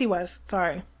 Oh, yes, he was.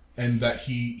 Sorry. And that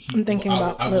I'm thinking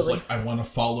about I Lily. was like, I want to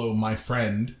follow my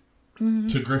friend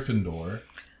to Gryffindor.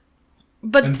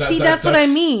 But that's what I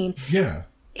mean. Yeah.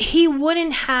 He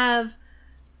wouldn't have...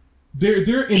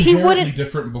 They're inherently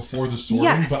different before the sorting,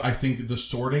 yes. But I think the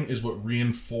sorting is what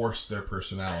reinforced their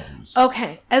personalities.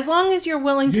 Okay. As long as you're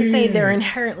willing to say they're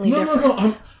inherently different.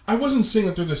 No. I wasn't saying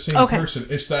that they're the same person.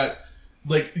 It's that,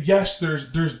 yes,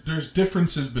 there's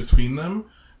differences between them,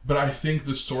 but I think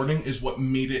the sorting is what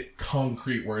made it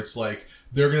concrete, where it's like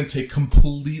they're going to take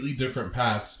completely different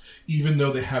paths, even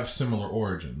though they have similar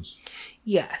origins.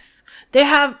 Yes.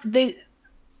 Yes.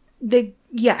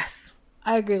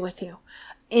 I agree with you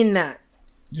in that.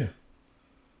 Yeah.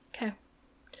 Okay.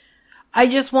 I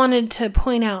just wanted to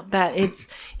point out that it's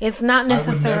not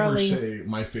necessarily... I would never say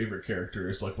my favorite character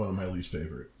is one of my least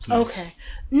favorite. Please. Okay.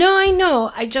 No, I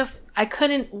know. I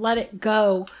couldn't let it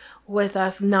go with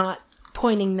us not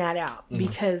pointing that out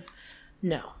because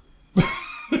no.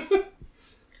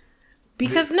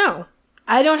 Because no.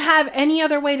 I don't have any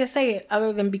other way to say it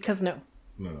other than because no.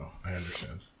 No, I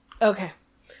understand. Okay.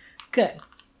 Good.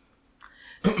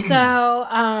 So,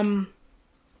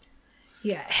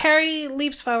 Harry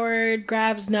leaps forward,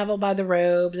 grabs Neville by the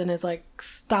robes and is like,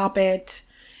 stop it.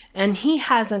 And he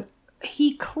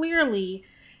clearly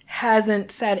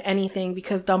hasn't said anything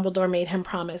because Dumbledore made him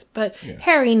promise, but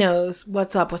Harry knows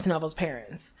what's up with Neville's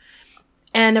parents.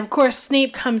 And of course,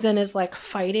 Snape comes in as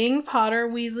fighting Potter,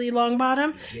 Weasley,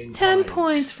 Longbottom. 10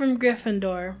 points from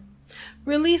Gryffindor.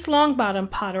 Release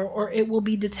Longbottom, Potter, or it will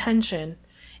be detention.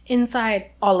 Inside,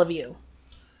 all of you.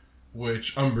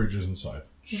 Which Umbridge is inside.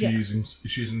 She's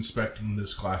inspecting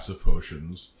this class of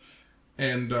potions.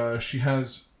 And she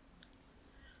has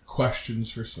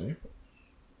questions for Snape.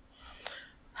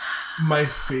 My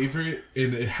favorite,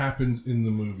 and it happens in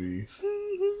the movie.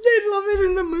 They love it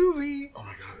in the movie. Oh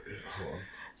my god. Hold on.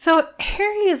 So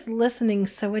Harry is listening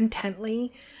so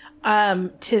intently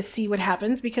to see what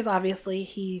happens because obviously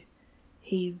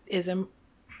he's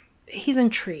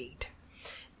intrigued.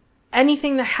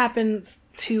 Anything that happens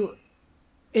to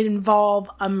involve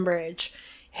Umbridge,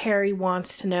 Harry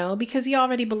wants to know, because he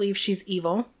already believes she's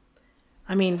evil.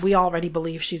 I mean, we already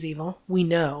believe she's evil. We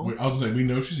know. I'll just say, we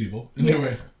know she's evil. Anyway,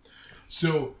 yes.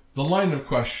 So the line of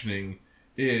questioning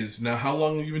is, now how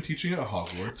long have you been teaching at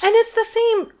Hogwarts? And it's the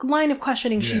same line of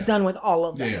questioning she's done with all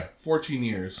of them. Yeah, 14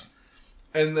 years.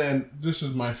 And then, this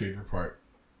is my favorite part.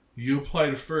 You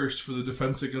applied first for the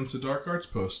Defense Against the Dark Arts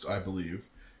post, I believe.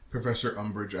 Professor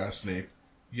Umbridge asked Snape.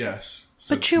 Yes.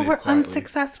 But you were quietly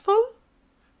unsuccessful?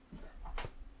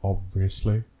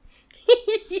 Obviously.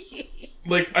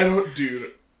 Like, I don't,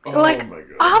 dude. Oh like, my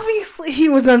god. Obviously he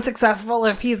was unsuccessful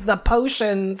if he's the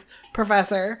potions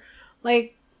professor.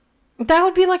 Like, that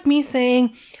would be like me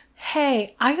saying,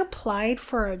 hey, I applied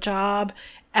for a job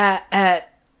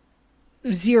at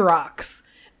Xerox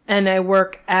and I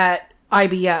work at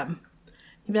IBM.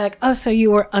 You'd be like, oh, so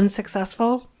you were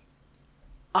unsuccessful?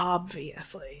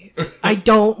 Obviously. I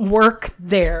don't work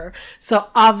there. So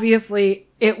obviously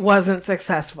it wasn't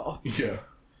successful. Yeah.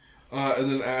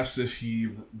 And then asked if he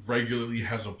regularly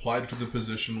has applied for the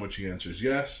position, which he answers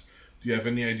yes. Do you have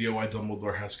any idea why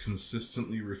Dumbledore has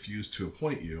consistently refused to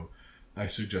appoint you? I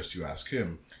suggest you ask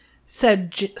him.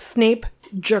 Said Snape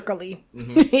jerkily.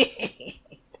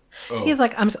 Mm-hmm. He's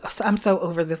like, I'm so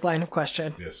over this line of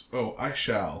question. Yes. Oh, I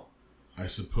shall. I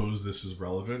suppose this is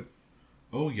relevant.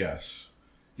 Oh, yes.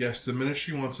 Yes, the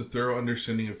Ministry wants a thorough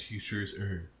understanding of teachers'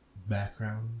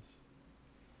 backgrounds.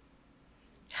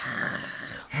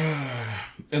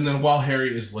 And then while Harry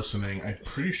is listening, I'm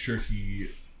pretty sure he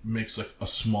makes like a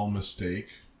small mistake.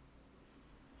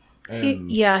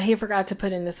 And he forgot to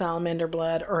put in the salamander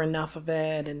blood or enough of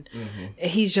it, and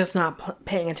he's just not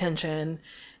paying attention.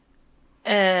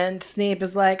 And Snape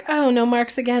is like, oh, no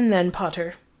marks again then,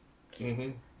 Potter.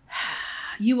 Mm-hmm.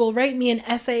 You will write me an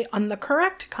essay on the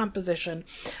correct composition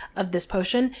of this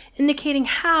potion, indicating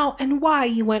how and why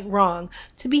you went wrong,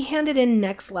 to be handed in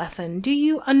next lesson. Do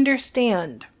you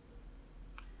understand?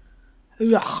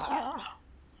 Ugh. I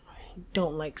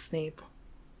don't like Snape.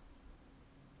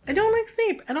 I don't like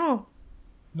Snape at all.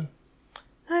 No.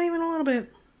 Not even a little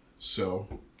bit. So,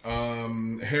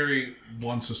 Harry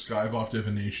wants to skive off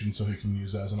divination so he can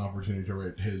use that as an opportunity to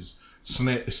write his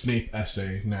Snape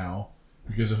essay now.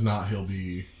 Because if not, he'll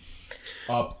be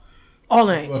up all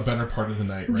night, a better part of the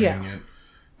night writing it.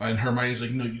 And Hermione's like,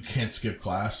 no, you can't skip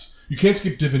class. You can't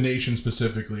skip divination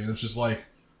specifically. And it's just like,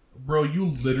 bro, you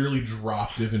literally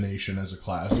dropped divination as a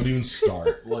class. Don't even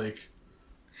start. Like,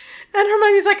 and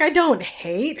Hermione's like, I don't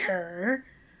hate her.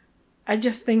 I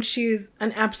just think she's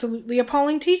an absolutely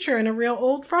appalling teacher and a real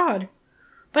old fraud.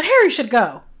 But Harry should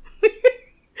go.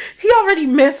 He already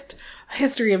missed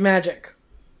History of Magic.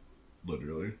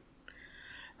 Literally.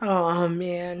 Oh,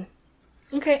 man.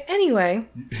 Okay, anyway.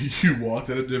 You walked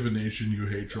out of divination, you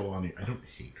hate Trelawney. I don't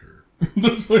hate her.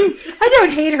 I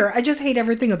don't hate her. I just hate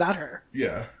everything about her.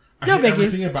 Yeah. No I hate biggies.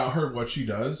 everything about her, what she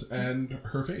does, and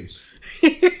her face.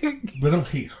 But I don't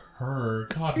hate her.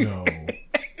 God, no.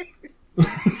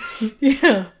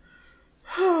 Yeah.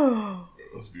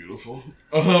 That's beautiful.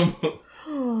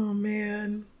 Oh,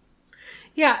 man.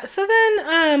 Yeah, so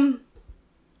then,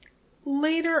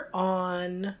 later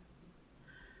on...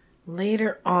 What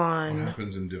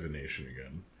happens in divination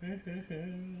again?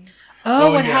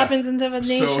 What happens in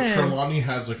divination? So Trelawney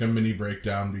has like a mini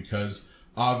breakdown because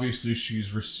obviously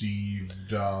she's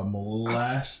received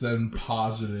less than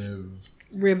positive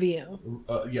review.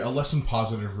 A less than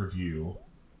positive review,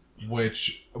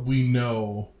 which we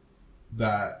know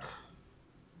that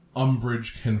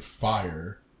Umbridge can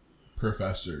fire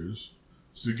professors.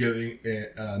 So getting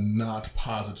a not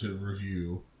positive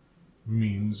review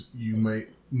means you might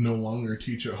no longer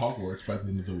teach at Hogwarts by the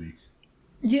end of the week.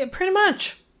 Yeah, pretty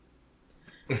much.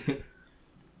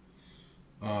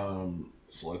 So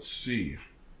let's see.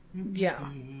 Yeah.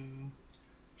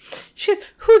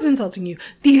 Who's insulting you?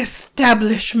 The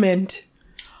establishment.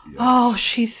 Yes. Oh,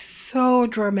 she's so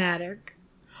dramatic.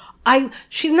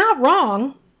 She's not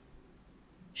wrong.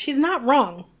 She's not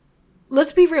wrong.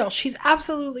 Let's be real. She's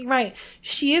absolutely right.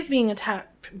 She is being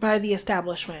attacked by the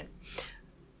establishment.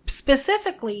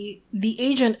 Specifically, the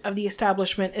agent of the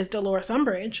establishment is Dolores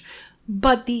Umbridge,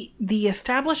 but the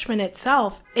establishment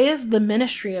itself is the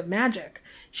Ministry of Magic.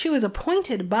 She was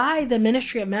appointed by the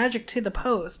Ministry of Magic to the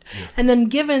post, and then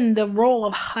given the role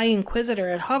of High Inquisitor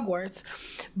at Hogwarts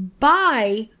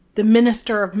by the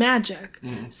Minister of Magic.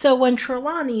 So when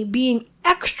Trelawney, being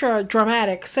extra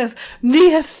dramatic, says, the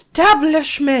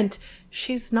establishment,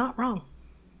 she's not wrong.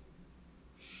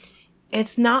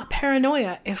 It's not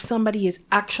paranoia if somebody is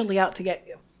actually out to get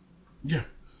you. Yeah.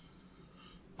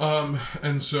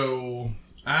 And so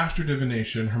after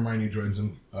divination, Hermione joins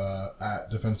him at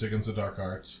Defense Against the Dark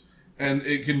Arts, And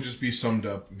it can just be summed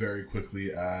up very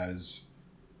quickly as,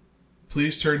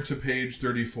 please turn to page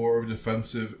 34 of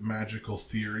Defensive Magical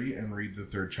Theory and read the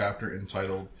third chapter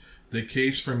entitled, The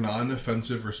Case for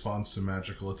Non-Offensive Response to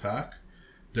Magical Attack.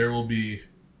 There will be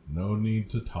no need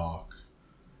to talk,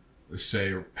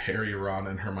 say Harry, Ron,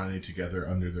 and Hermione together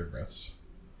under their breaths.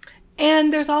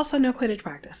 And there's also no Quidditch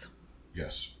practice.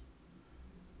 Yes.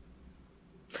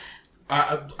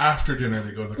 After dinner,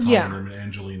 they go to the common room and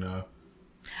Angelina...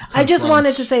 I just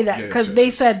wanted to say that because they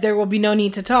said there will be no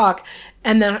need to talk.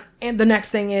 And then the next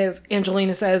thing is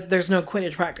Angelina says there's no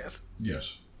Quidditch practice.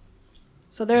 Yes.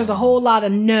 So there's a whole lot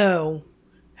of no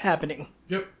happening.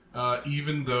 Yep.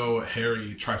 Even though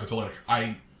Harry tries to tell her,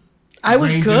 I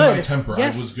was good. My temper.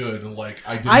 Yes. I was good. Like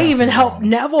I even helped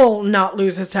Neville not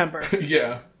lose his temper.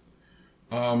 Yeah.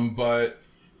 But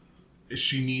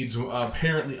she needs,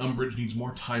 apparently Umbridge needs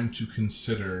more time to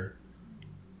consider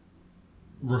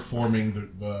reforming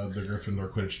the Gryffindor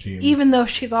Quidditch team. Even though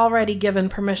she's already given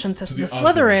permission to the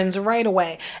Slytherins right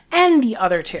away. And the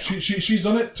other two. She's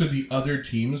done it to the other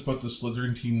teams, but the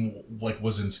Slytherin team,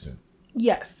 was instant.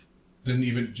 Yes. Didn't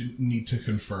even need to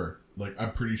confer.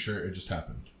 I'm pretty sure it just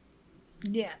happened.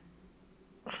 Yeah.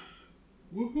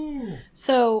 Woohoo!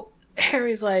 So,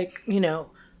 Harry's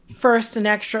first an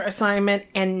extra assignment,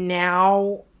 and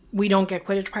now we don't get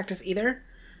Quidditch practice either?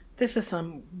 This is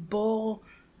some bull...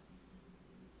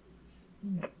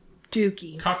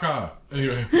 dookie. Caca.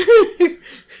 Anyway.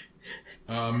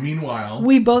 Meanwhile...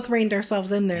 We both reined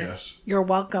ourselves in there. Yes. You're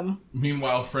welcome.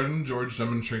 Meanwhile, Fred and George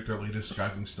demonstrate their latest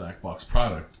Skiving Snack Box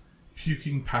product,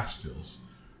 puking pastilles,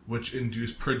 which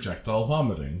induce projectile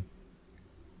vomiting.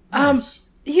 Nice.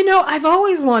 I've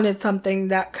always wanted something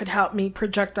that could help me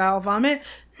projectile vomit.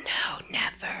 No,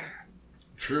 never.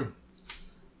 True.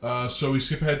 So we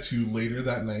skip ahead to later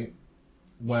that night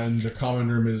when the common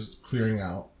room is clearing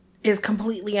out. Is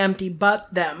completely empty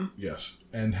but them. Yes.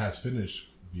 And has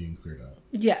finished being cleared out.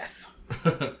 Yes.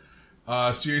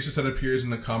 Sirius then appears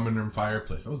in the common room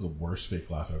fireplace. That was the worst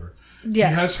fake laugh ever. Yes.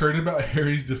 He has heard about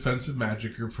Harry's defensive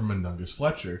magic group from Mundungus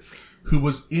Fletcher, who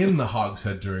was in the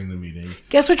Hogshead during the meeting.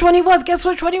 Guess which one he was?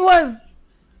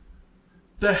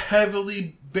 The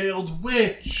heavily veiled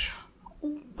witch.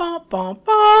 Bum, bum,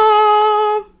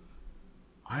 bum.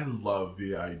 I love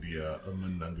the idea of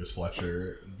Mundungus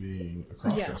Fletcher being a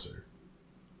crossdresser.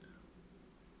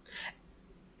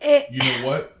 Yeah. You know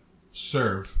what?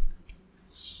 Serve.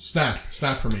 Snap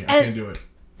for me. I can't do it.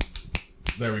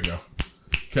 There we go.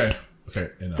 Okay,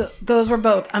 enough. Those were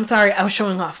both. I'm sorry, I was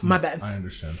showing off. My bad. I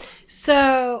understand.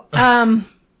 So,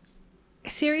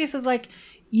 Sirius is like,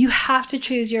 you have to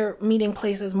choose your meeting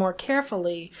places more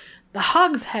carefully. The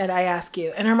Hogshead, I ask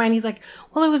you. And Hermione's like,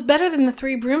 well, it was better than the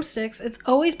Three Broomsticks. It's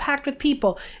always packed with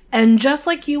people. And just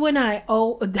like you and I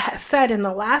said in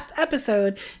the last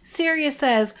episode, Sirius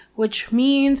says, which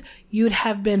means you'd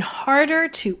have been harder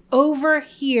to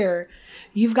overhear.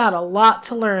 You've got a lot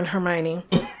to learn, Hermione.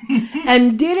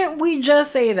 And didn't we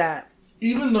just say that?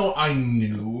 Even though I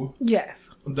knew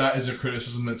yes, that is a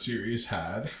criticism that Sirius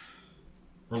had,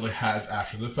 or has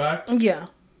after the fact. Yeah.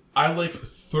 I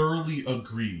thoroughly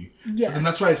agree. Yes. And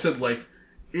that's why I said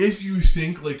if you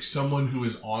think someone who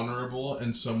is honorable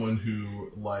and someone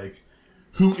who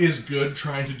is good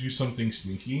trying to do something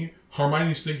sneaky,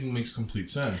 Hermione's thinking makes complete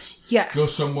sense. Yes. Go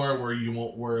somewhere where you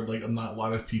won't, where not a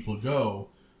lot of people go,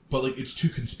 but it's too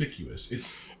conspicuous.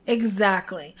 It's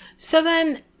exactly. So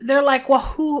then they're like, well,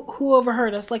 who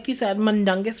overheard us? Like you said,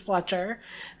 Mundungus Fletcher.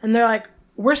 And they're like,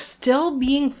 we're still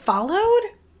being followed?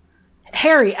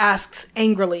 Harry asks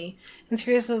angrily. And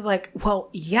Sirius is like, well,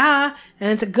 yeah,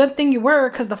 and it's a good thing you were,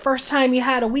 because the first time you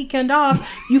had a weekend off,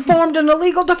 you formed an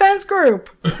illegal defense group.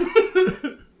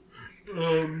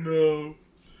 Oh, no.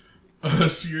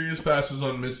 Sirius passes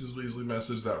on Mrs. Weasley's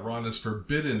message that Ron is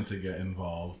forbidden to get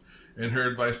involved, and her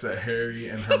advice that Harry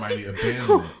and Hermione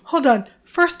abandon it. Hold on.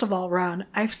 First of all, Ron,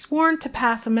 I've sworn to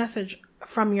pass a message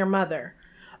from your mother.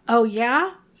 Oh,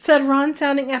 yeah? Said Ron,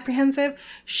 sounding apprehensive.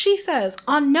 She says,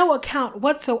 on no account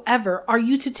whatsoever are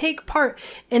you to take part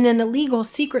in an illegal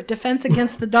secret defense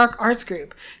against the dark arts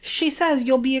group. She says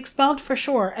you'll be expelled for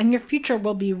sure and your future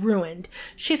will be ruined.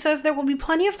 She says there will be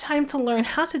plenty of time to learn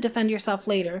how to defend yourself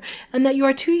later and that you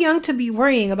are too young to be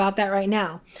worrying about that right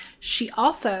now. She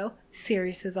also,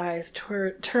 Sirius's eyes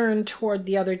turn toward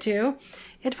the other two,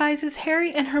 advises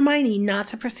Harry and Hermione not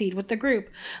to proceed with the group,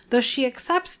 though she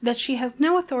accepts that she has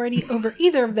no authority over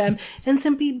either of them and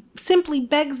simply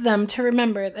begs them to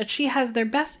remember that she has their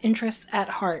best interests at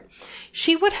heart.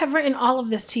 She would have written all of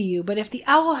this to you, but if the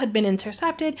owl had been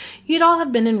intercepted, you'd all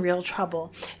have been in real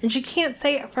trouble. And she can't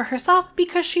say it for herself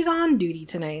because she's on duty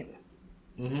tonight.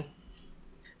 Mm-hmm.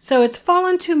 So it's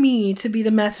fallen to me to be the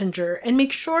messenger and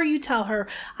make sure you tell her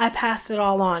I passed it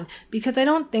all on because I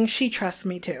don't think she trusts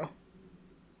me to.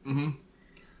 Mm-hmm.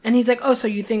 And he's like, oh, so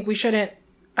you think we shouldn't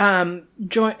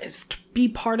be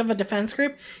part of a defense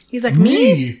group? He's like,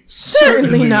 me?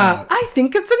 Certainly not. I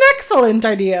think it's an excellent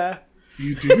idea.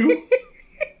 You do?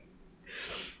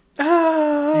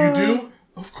 You do?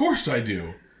 Of course I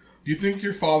do. Do you think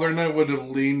your father and I would have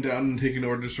leaned down and taken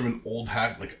orders from an old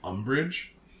hag like Umbridge?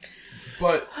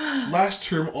 But last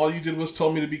term, all you did was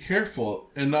tell me to be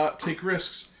careful and not take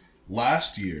risks.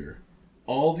 Last term,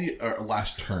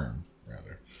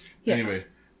 rather. Yes. Anyway,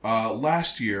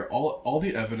 last year, all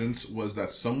the evidence was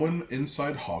that someone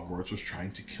inside Hogwarts was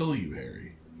trying to kill you,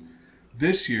 Harry.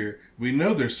 This year, we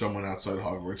know there's someone outside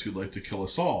Hogwarts who'd like to kill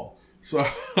us all. So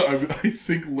I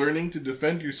think learning to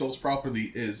defend yourselves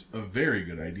properly is a very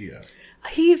good idea.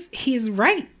 He's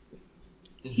right.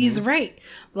 He's right.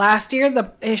 Last year,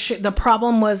 the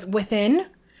problem was within,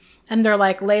 and they're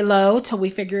like, lay low till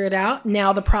we figure it out.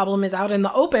 Now the problem is out in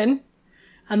the open,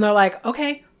 and they're like,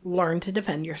 okay, learn to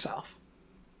defend yourself.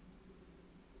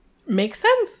 Makes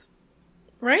sense,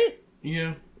 right?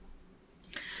 Yeah.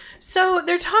 So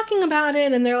they're talking about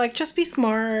it, and they're like, just be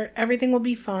smart. Everything will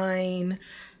be fine.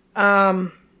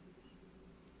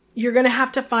 You're going to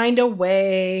have to find a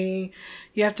way.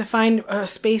 You have to find a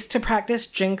space to practice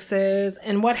jinxes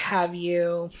and what have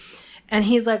you. And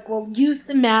he's like, well, use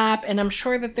the map. And I'm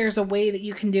sure that there's a way that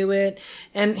you can do it.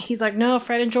 And he's like, no,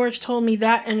 Fred and George told me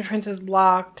that entrance is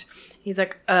blocked. He's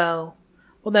like, oh,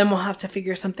 well, then we'll have to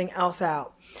figure something else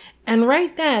out. And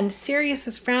right then, Sirius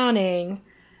is frowning.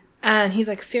 And he's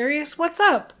like, Sirius, what's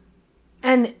up?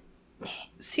 And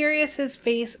Sirius's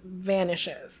face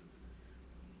vanishes.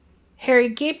 Harry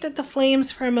gaped at the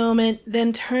flames for a moment,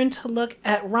 then turned to look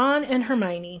at Ron and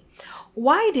Hermione.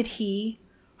 Why did he?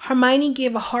 Hermione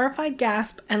gave a horrified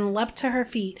gasp and leapt to her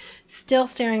feet, still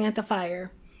staring at the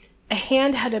fire. A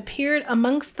hand had appeared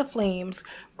amongst the flames,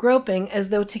 groping as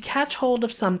though to catch hold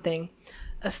of something.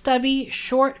 A stubby,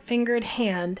 short-fingered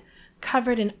hand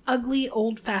covered in ugly,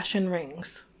 old-fashioned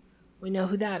rings. We know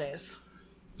who that is.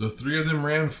 The three of them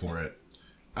ran for it.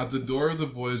 At the door of the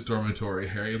boys' dormitory,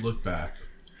 Harry looked back.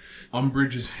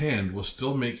 Umbridge's hand was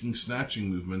still making snatching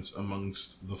movements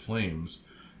amongst the flames,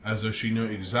 as though she knew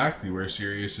exactly where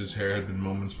Sirius's hair had been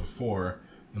moments before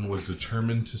and was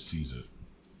determined to seize it.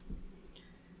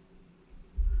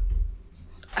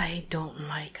 I don't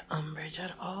like Umbridge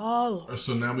at all.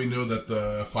 So now we know that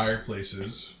the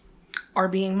fireplaces are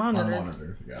being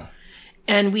monitored. Yeah.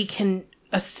 And we can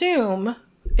assume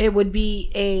it would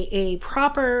be a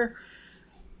proper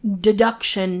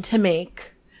deduction to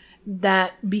make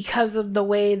that because of the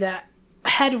way that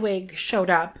Hedwig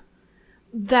showed up,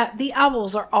 that the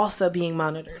owls are also being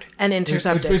monitored and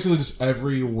intercepted. It's basically just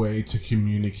every way to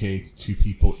communicate to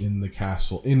people in the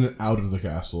castle, in and out of the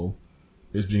castle,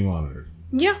 is being monitored.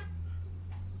 Yeah.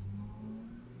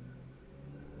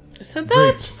 So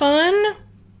that's fun.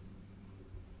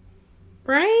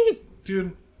 Right?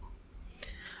 Dude.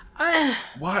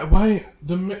 Why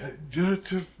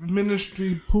the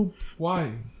ministry poop?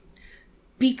 Why?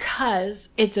 Because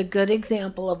it's a good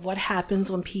example of what happens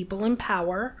when people in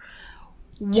power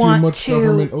want too much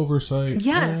government oversight.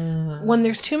 Yes. When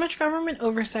there's too much government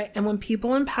oversight and when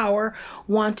people in power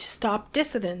want to stop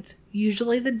dissidents,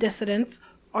 usually the dissidents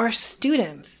are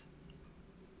students.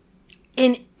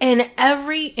 In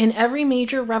every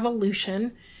major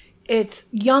revolution, it's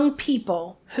young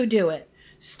people who do it.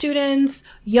 Students,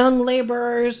 young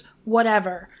laborers,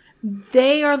 whatever.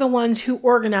 They are the ones who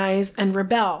organize and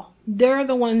rebel. They're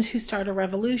the ones who start a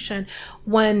revolution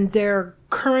when their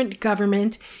current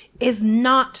government is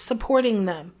not supporting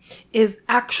them, is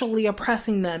actually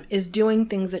oppressing them, is doing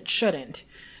things it shouldn't.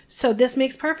 So this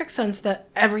makes perfect sense that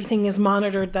everything is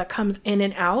monitored that comes in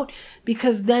and out,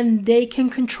 because then they can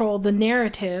control the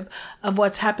narrative of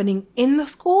what's happening in the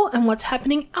school and what's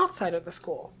happening outside of the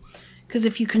school. Because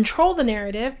if you control the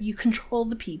narrative, you control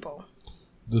the people.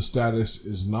 The status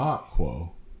is not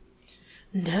quo.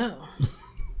 No.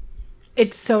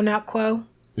 It's so not quo.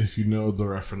 If you know the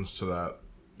reference to that,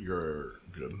 you're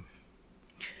good.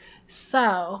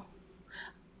 So,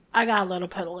 I got a little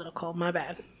political. My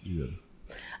bad. You did.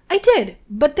 I did,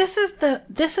 but this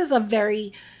is a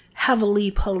very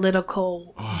heavily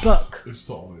political book. It's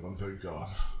the only one, thank God.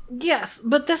 Yes,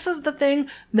 but this is the thing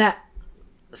that...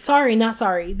 Sorry, not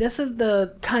sorry. This is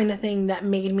the kind of thing that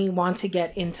made me want to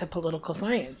get into political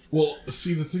science. Well,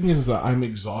 see, the thing is that I'm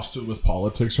exhausted with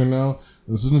politics right now.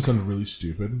 This is going to sound really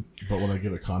stupid, but when I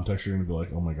give it context, you're going to be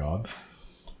like, oh my God.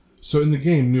 So in the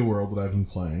game New World that I've been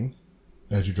playing,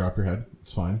 as you drop your head,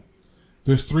 it's fine.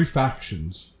 There's 3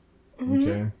 factions,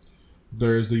 okay?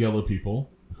 there's the yellow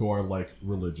people who are like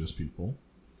religious people.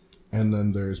 And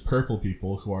then there's purple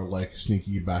people who are like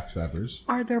sneaky backstabbers.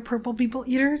 Are there purple people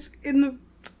eaters in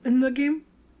the game?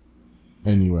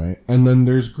 Anyway, and then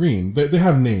there's green. They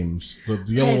have names. The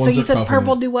yellow ones so you are said covenant.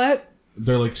 purple do what?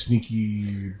 They're like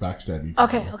sneaky backstabby.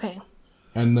 Okay.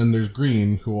 And then there's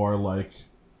green who are like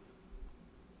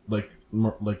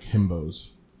himbos.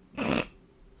 Okay.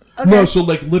 No, so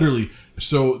like literally.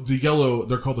 So the yellow,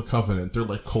 they're called the covenant. They're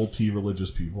like culty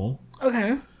religious people.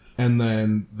 Okay. And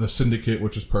then the syndicate,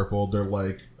 which is purple, they're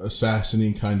like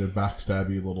assassiny kind of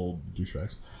backstabby little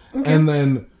douchebags. Okay. And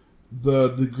then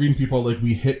the green people, like,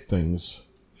 we hit things.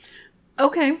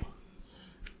 Okay.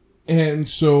 And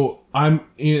so I'm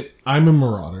a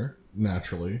marauder,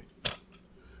 naturally.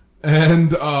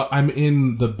 And I'm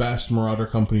in the best marauder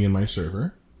company in my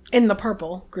server. In the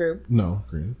purple group. No,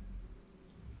 green.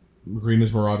 Green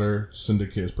is marauder,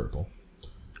 syndicate is purple.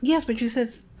 Yes, but you said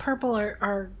purple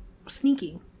are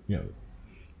sneaky. Yeah.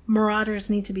 Marauders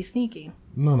need to be sneaky.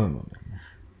 No.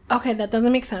 Okay, that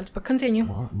doesn't make sense, but continue.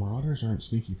 Marauders aren't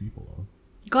sneaky people, though.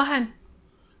 Go ahead.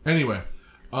 Anyway.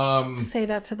 Say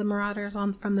that to the marauders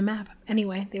from the map.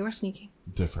 Anyway, they were sneaky.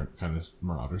 Different kind of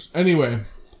marauders. Anyway.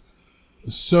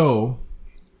 So,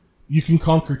 you can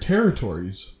conquer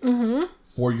territories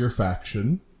for your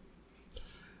faction.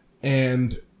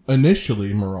 And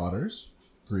initially, marauders,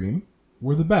 green,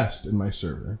 were the best in my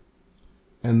server.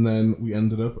 And then we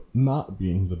ended up not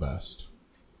being the best.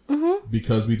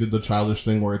 Because we did the childish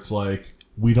thing where it's like,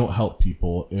 we don't help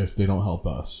people if they don't help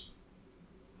us.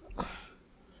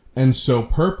 And so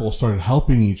purple started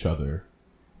helping each other.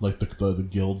 Like the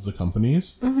guilds, the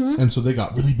companies. And so they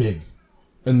got really big.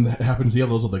 And that happened to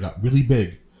yellows, they got really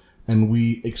big. And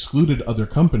we excluded other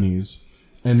companies.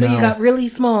 And so now, you got really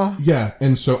small. Yeah,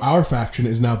 and so our faction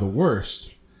is now the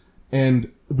worst.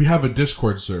 And we have a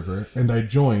Discord server, and I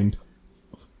joined.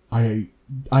 I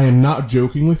am not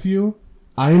joking with you.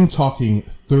 I am talking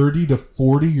 30 to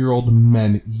 40-year-old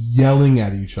men yelling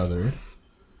at each other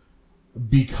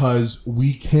because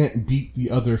we can't beat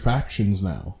the other factions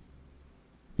now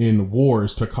in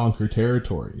wars to conquer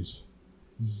territories.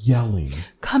 Yelling.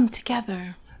 Come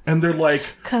together. And they're like...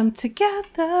 Come together.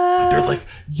 They're like,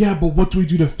 yeah, but what do we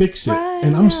do to fix it? Right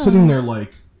and I'm sitting there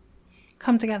like...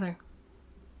 Come together.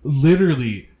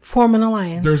 Literally... Form an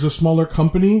alliance. There's a smaller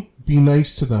company. Be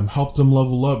nice to them. Help them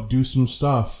level up. Do some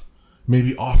stuff.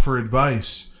 Maybe offer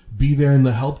advice. Be there in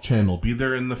the help channel. Be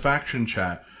there in the faction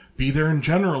chat. Be there in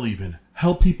general even.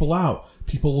 Help people out.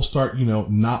 People will start,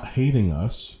 not hating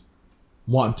us.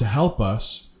 Want to help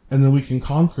us. And then we can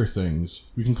conquer things.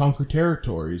 We can conquer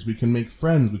territories. We can make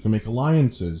friends. We can make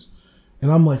alliances.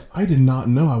 And I'm like, I did not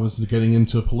know I was getting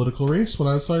into a political race when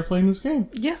I started playing this game.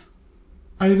 Yes.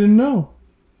 I didn't know.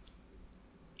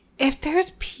 If there's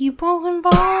people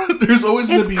involved, there's always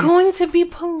going to be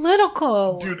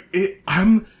political. Dude,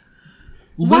 I'm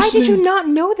listening. Why did you not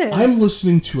know this? I'm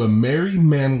listening to a married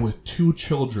man with 2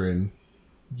 children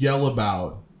yell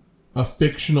about a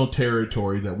fictional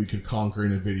territory that we could conquer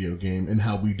in a video game and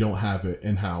how we don't have it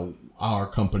and how our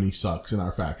company sucks and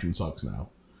our faction sucks now.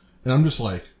 And I'm just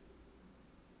like,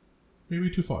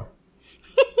 maybe too far.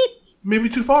 Maybe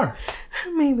too far.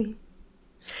 Maybe.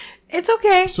 It's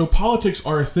okay. So politics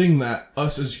are a thing that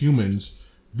us as humans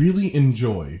really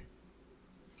enjoy.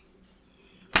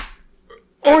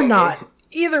 Or not.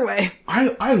 Either way.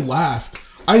 I laughed.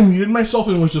 I muted myself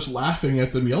and was just laughing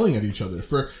at them yelling at each other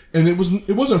and it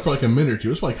wasn't for like a minute or two,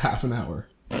 it was for like half an hour.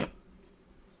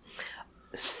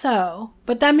 So,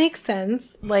 but that makes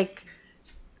sense. Like,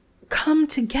 come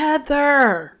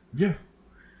together. Yeah.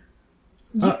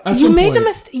 You made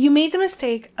the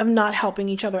mistake of not helping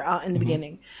each other out in the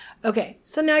beginning. Okay,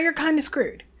 so now you're kind of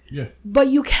screwed. Yeah. But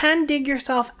you can dig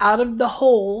yourself out of the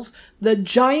holes, the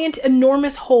giant,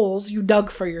 enormous holes you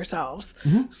dug for yourselves,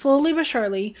 slowly but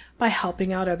surely, by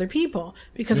helping out other people.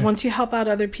 Because once you help out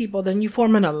other people, then you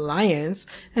form an alliance,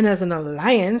 and as an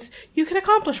alliance, you can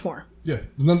accomplish more. Yeah,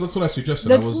 that's what I suggested.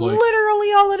 That's I was like,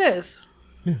 literally all it is.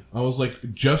 Yeah, I was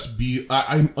like, just be...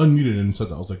 I unmuted and said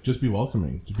that. I was like, just be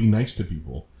welcoming. To be nice to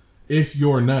people. If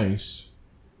you're nice,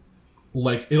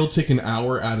 like, it'll take an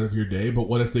hour out of your day, but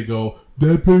what if they go,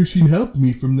 that person helped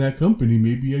me from that company,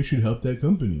 maybe I should help that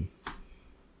company.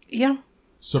 Yeah.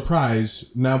 Surprise,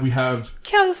 now we have...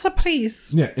 Quelle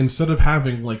surprise. Yeah, instead of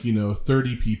having,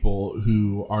 30 people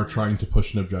who are trying to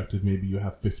push an objective, maybe you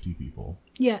have 50 people.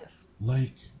 Yes.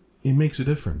 It makes a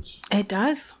difference. It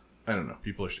does. I don't know.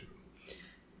 People are stupid.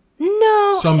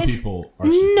 No. Some people are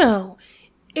stupid. No.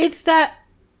 It's that...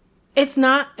 It's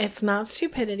not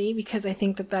stupidity, because I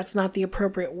think that that's not the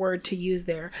appropriate word to use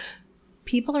there.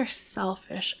 People are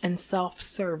selfish and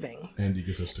self-serving. And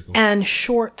egotistical. And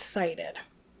short-sighted.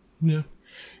 Yeah.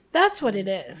 That's what it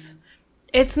is.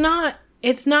 It's not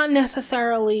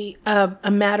necessarily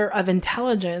a matter of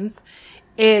intelligence.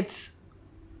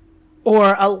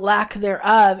 Or a lack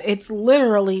thereof. It's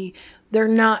literally, they're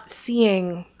not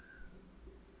seeing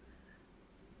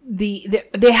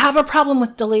they have a problem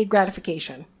with delayed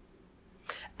gratification.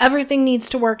 Everything needs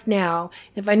to work now.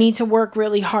 If I need to work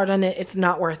really hard on it, it's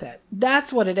not worth it.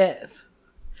 That's what it is.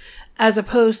 As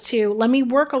opposed to, let me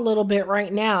work a little bit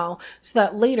right now so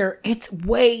that later it's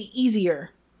way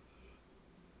easier.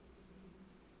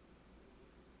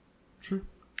 True.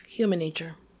 Human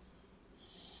nature.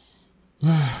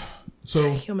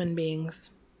 So human beings.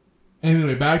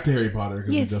 Anyway, back to Harry Potter,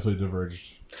 because yes. we definitely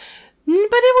diverged. But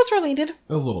it was related.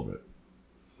 A little bit.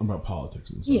 About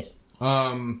politics and stuff. Yes.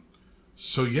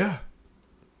 So yeah.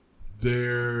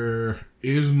 There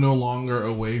is no longer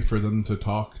a way for them to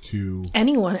talk to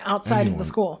anyone outside of the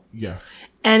school. Yeah.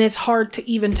 And it's hard to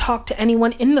even talk to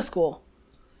anyone in the school.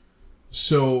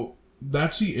 So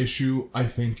that's the issue, I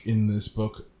think, in this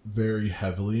book very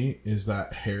heavily, is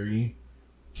that Harry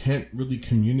can't really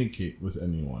communicate with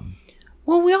anyone.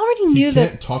 Well, we already knew that... He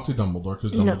can't talk to Dumbledore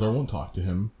because Dumbledore won't talk to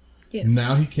him. Yes.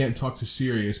 Now he can't talk to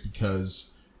Sirius because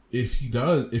if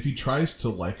he tries to,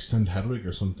 like, send Hedwig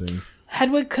or something...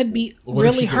 Hedwig could be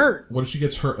really hurt. What if she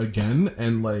gets hurt again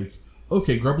and, like,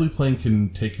 okay, Grubbly Plane can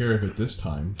take care of it this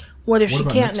time. What if she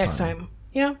can't next time?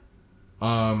 Yeah.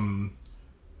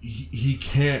 He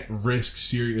can't risk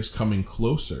Sirius coming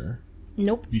closer.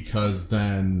 Nope. Because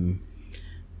then...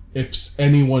 if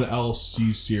anyone else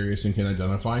sees Sirius and can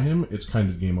identify him, it's kind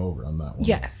of game over on that one.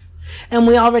 Yes. And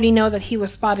we already know that he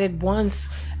was spotted once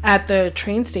at the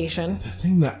train station. The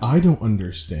thing that I don't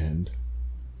understand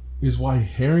is why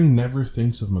Harry never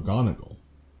thinks of McGonagall.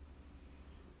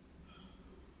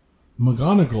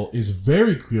 McGonagall is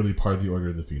very clearly part of the Order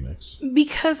of the Phoenix.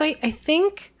 Because I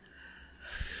think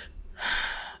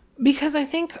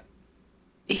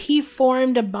he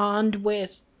formed a bond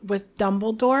with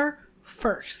Dumbledore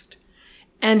first,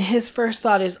 and his first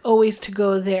thought is always to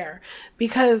go there,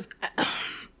 because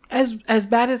as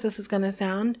bad as this is going to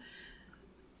sound,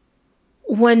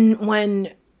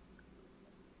 when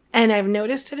and I've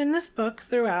noticed it in this book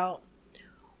throughout,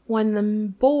 when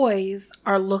the boys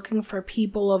are looking for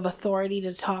people of authority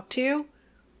to talk to,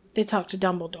 they talk to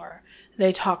Dumbledore,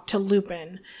 they talk to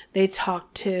Lupin, they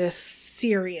talk to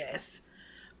Sirius,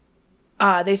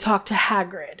 they talk to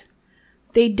Hagrid.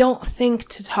 They don't think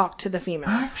to talk to the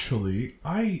females. Actually,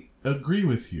 I agree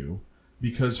with you,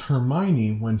 because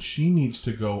Hermione, when she needs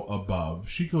to go above,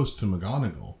 she goes to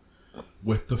McGonagall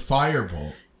with the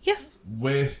firebolt. Yes.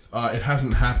 With it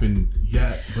hasn't happened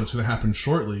yet, but it's going to happen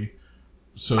shortly.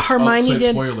 So Hermione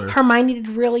did. Spoiler. Hermione did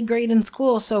really great in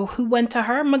school. So who went to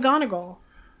her? McGonagall,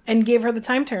 and gave her the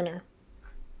time turner.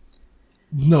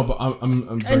 No, but I'm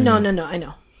no. I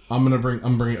know. I'm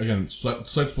bringing again. Slight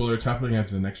spoiler. It's happening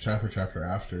after the next chapter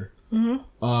after.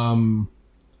 Mm-hmm.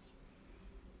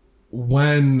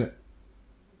 When,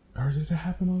 or did it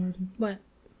happen already? What?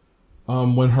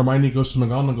 When Hermione goes to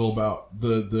McGonagall about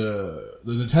the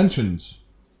detentions,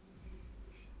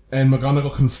 and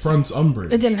McGonagall confronts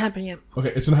Umbridge. It didn't happen yet.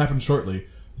 Okay, it's gonna happen shortly.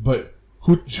 But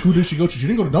who did she go to? She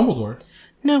didn't go to Dumbledore.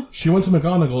 No. She went to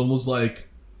McGonagall and was like,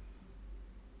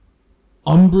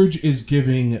 Umbridge is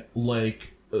giving,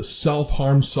 like,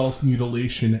 self-harm,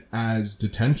 self-mutilation as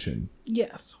detention.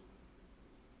 Yes.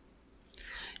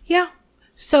 Yeah.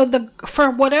 So for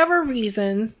whatever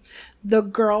reason, the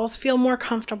girls feel more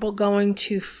comfortable going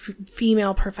to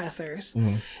female professors.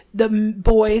 Mm-hmm. The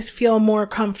boys feel more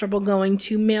comfortable going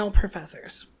to male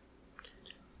professors.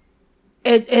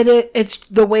 It's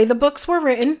the way the books were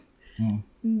written. Mm.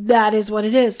 That is what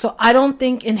it is. So I don't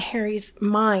think in Harry's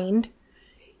mind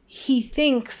he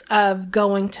thinks of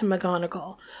going to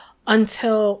McGonagall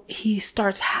until he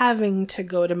starts having to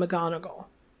go to McGonagall.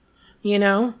 You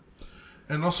know?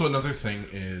 And also another thing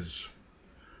is,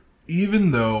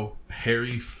 even though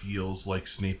Harry feels like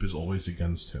Snape is always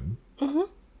against him.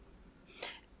 Mm-hmm.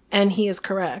 And he is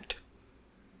correct.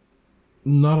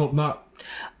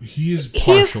 He is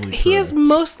partially correct. He is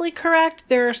mostly correct.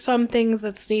 There are some things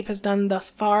that Snape has done thus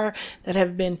far that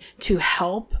have been to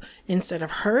help instead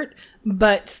of hurt.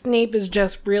 But Snape is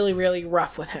just really, really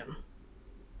rough with him.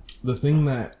 The thing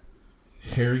that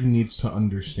Harry needs to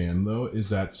understand, though, is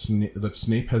that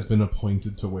Snape has been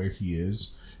appointed to where he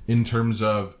is, in terms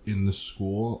of in the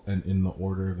school and in the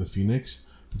Order of the Phoenix,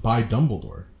 by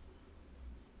Dumbledore.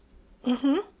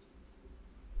 Mm-hmm.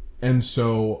 And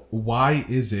so, why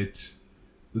is it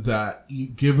that,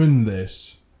 given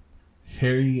this,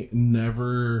 Harry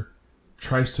never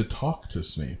tries to talk to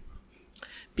Snape.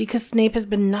 Because Snape has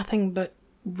been nothing but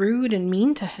rude and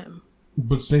mean to him.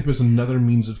 But Snape is another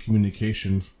means of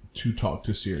communication to talk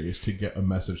to Sirius, to get a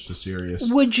message to Sirius.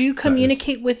 Would you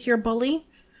communicate with your bully?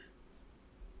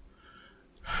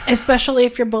 Especially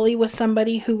if your bully was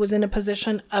somebody who was in a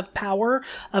position of power,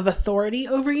 of authority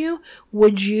over you.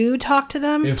 Would you talk to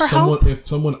them for help? If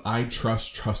someone I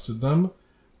trusted them,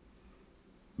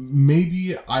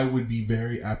 maybe I would be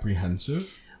very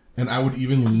apprehensive, and I would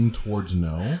even lean towards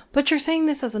no. But you're saying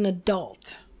this as an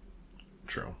adult.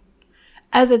 True.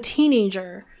 As a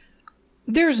teenager,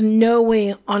 there's no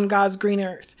way on God's green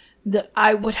earth that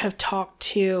I would have talked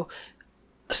to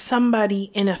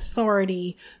somebody in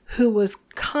authority who was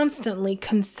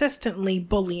consistently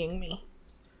bullying me.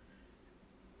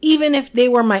 Even if they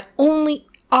were my only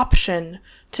option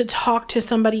to talk to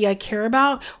somebody I care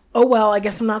about, oh well, I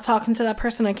guess I'm not talking to that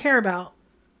person I care about.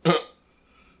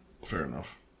 Fair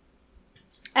enough.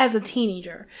 As a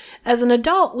teenager. As an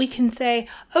adult, we can say,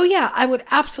 oh yeah, I would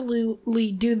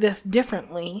absolutely do this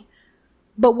differently.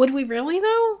 But would we really,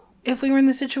 though? If we were in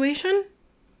the situation?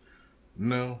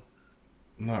 No,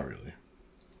 not really.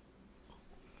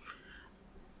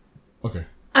 Okay.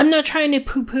 I'm not trying to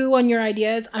poo-poo on your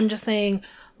ideas. I'm just saying,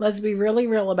 let's be really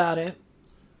real about it.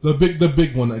 The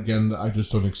big one, again, that I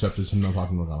just don't accept is him not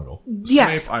talking to McGonagall.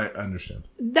 Yes. Snape, I understand.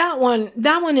 That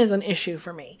one is an issue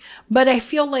for me. But I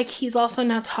feel like he's also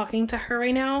not talking to her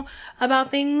right now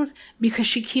about things because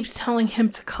she keeps telling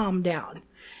him to calm down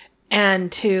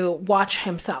and to watch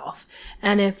himself.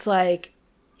 And it's like,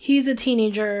 he's a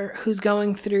teenager who's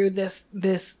going through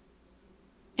this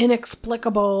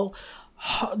inexplicable,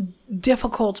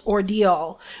 difficult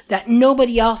ordeal that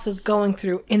nobody else is going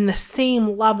through in the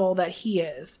same level that he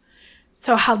is.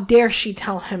 So how dare she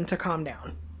tell him to calm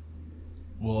down?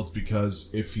 Well, it's because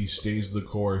if he stays the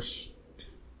course,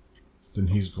 then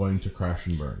he's going to crash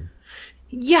and burn.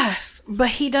 Yes, but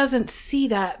he doesn't see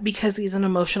that because he's an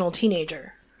emotional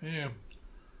teenager. Yeah.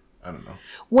 I don't know.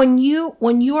 When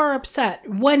you are upset,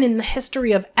 when in the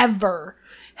history of ever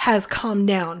has calmed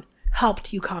down,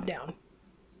 helped you calm down?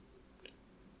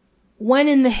 When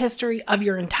in the history of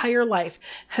your entire life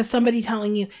has somebody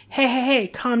telling you, hey,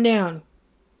 calm down?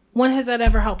 When has that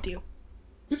ever helped you?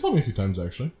 He told me a few times,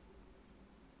 actually.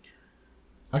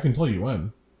 I can tell you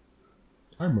when.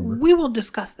 I remember. We will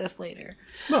discuss this later.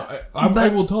 No, I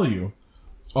will tell you.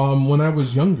 When I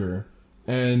was younger,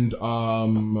 and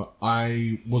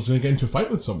I was going to get into a fight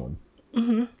with someone.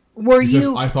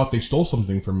 Mm-hmm. I thought they stole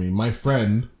something from me. My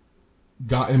friend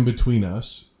got in between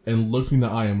us and looked me in the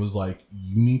eye and was like,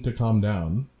 you need to calm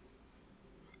down.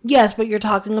 Yes, but you're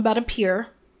talking about a peer.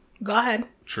 Go ahead.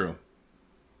 True.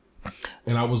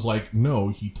 And I was like, no,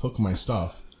 he took my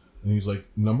stuff. And he's like,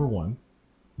 number one,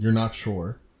 you're not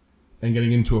sure. And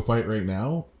getting into a fight right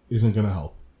now isn't going to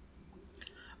help.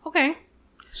 Okay.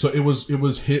 So it was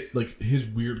his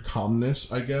weird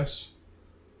calmness, I guess.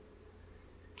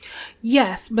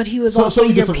 Yes, but he was also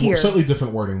your peer. Slightly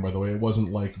different wording, by the way. It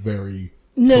wasn't like very...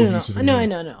 No. I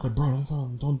know. Like, bro,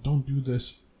 don't do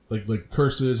this. Like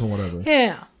curses and whatever.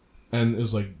 Yeah. And it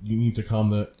was like, you need to calm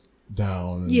that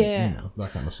down. And, yeah.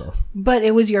 That kind of stuff. But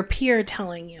it was your peer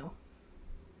telling you.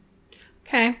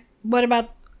 Okay. What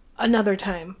about another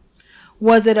time?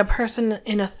 Was it a person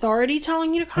in authority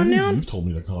telling you to calm down? You've told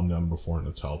me to calm down before and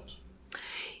it's helped.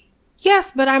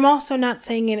 Yes, but I'm also not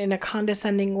saying it in a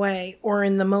condescending way or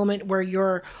in the moment where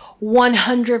you're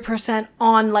 100%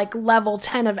 on like level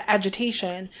 10 of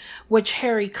agitation, which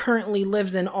Harry currently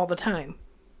lives in all the time.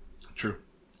 True.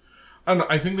 I don't know.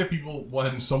 I think that people,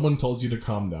 when someone tells you to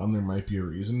calm down, there might be a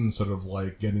reason. Instead of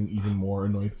like getting even more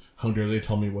annoyed, how dare they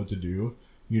tell me what to do?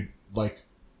 You like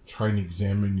try and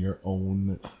examine your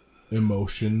own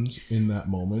emotions in that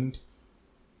moment.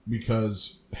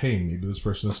 Because, hey, maybe this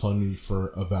person is telling me for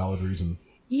a valid reason.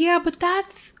 Yeah, but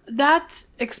that's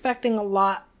expecting a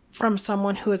lot from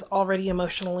someone who is already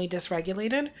emotionally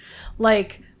dysregulated.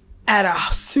 Like, at a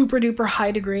super duper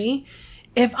high degree.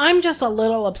 If I'm just a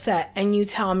little upset and you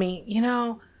tell me,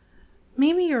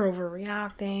 maybe you're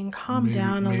overreacting, calm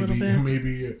down a little bit.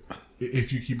 Maybe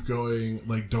if you keep going,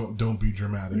 like, don't be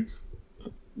dramatic.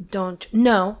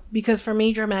 No, because for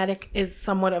me, dramatic is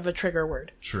somewhat of a trigger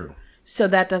word. True. So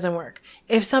that doesn't work.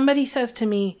 If somebody says to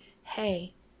me,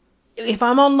 hey, if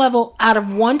I'm on level out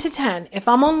of 1 to 10, if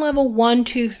I'm on level 1,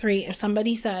 2, 3, if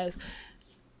somebody says,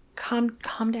 calm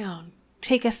down,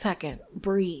 take a second,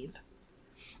 breathe.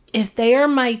 If they are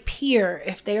my peer,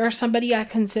 if they are somebody I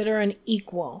consider an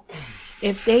equal,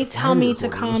 if they tell me to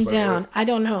calm down, I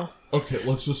don't know. Okay,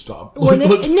 let's just stop.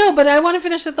 No, but I want to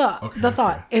finish the thought.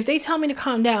 Okay, If they tell me to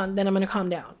calm down, then I'm going to calm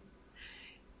down.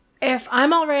 If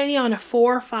I'm already on a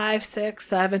 4, 5, 6,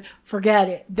 7, forget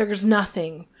it. There's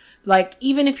nothing. Like,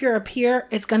 even if you're a peer,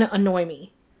 it's going to annoy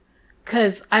me.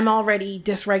 Because I'm already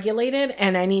dysregulated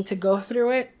and I need to go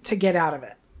through it to get out of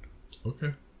it.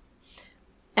 Okay.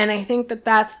 And I think that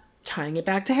that's, tying it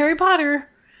back to Harry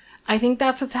Potter, I think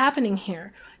that's what's happening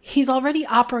here. He's already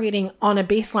operating on a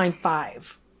baseline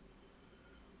 5.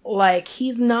 Like,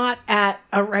 he's not at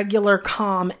a regular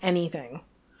calm anything.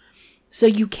 So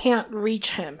you can't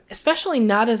reach him, especially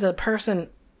not as a person,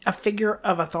 a figure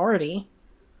of authority.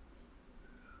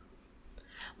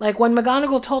 Like, when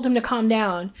McGonagall told him to calm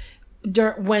down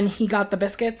when he got the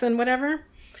biscuits and whatever,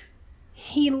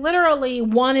 he literally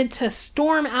wanted to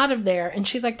storm out of there. And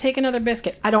she's like, take another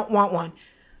biscuit. I don't want one.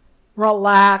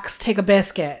 Relax, take a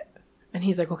biscuit. And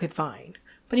he's like, okay, fine.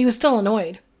 But he was still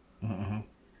annoyed. Mm-hmm.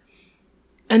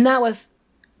 And that was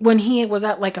when he was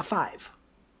at like a 5.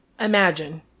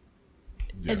 Imagine.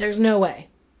 Yeah. There's no way.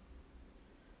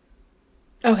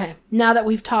 Okay, now that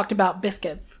we've talked about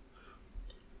biscuits.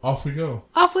 Off we go.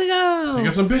 Off we go. I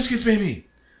got some biscuits, baby.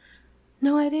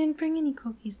 No, I didn't bring any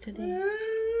cookies today.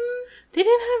 They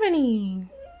didn't have any.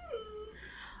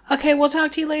 Okay, we'll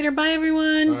talk to you later. Bye,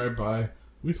 everyone. All right, bye.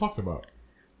 We talk about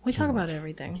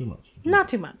everything. Too much. Not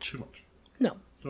too much. Too much.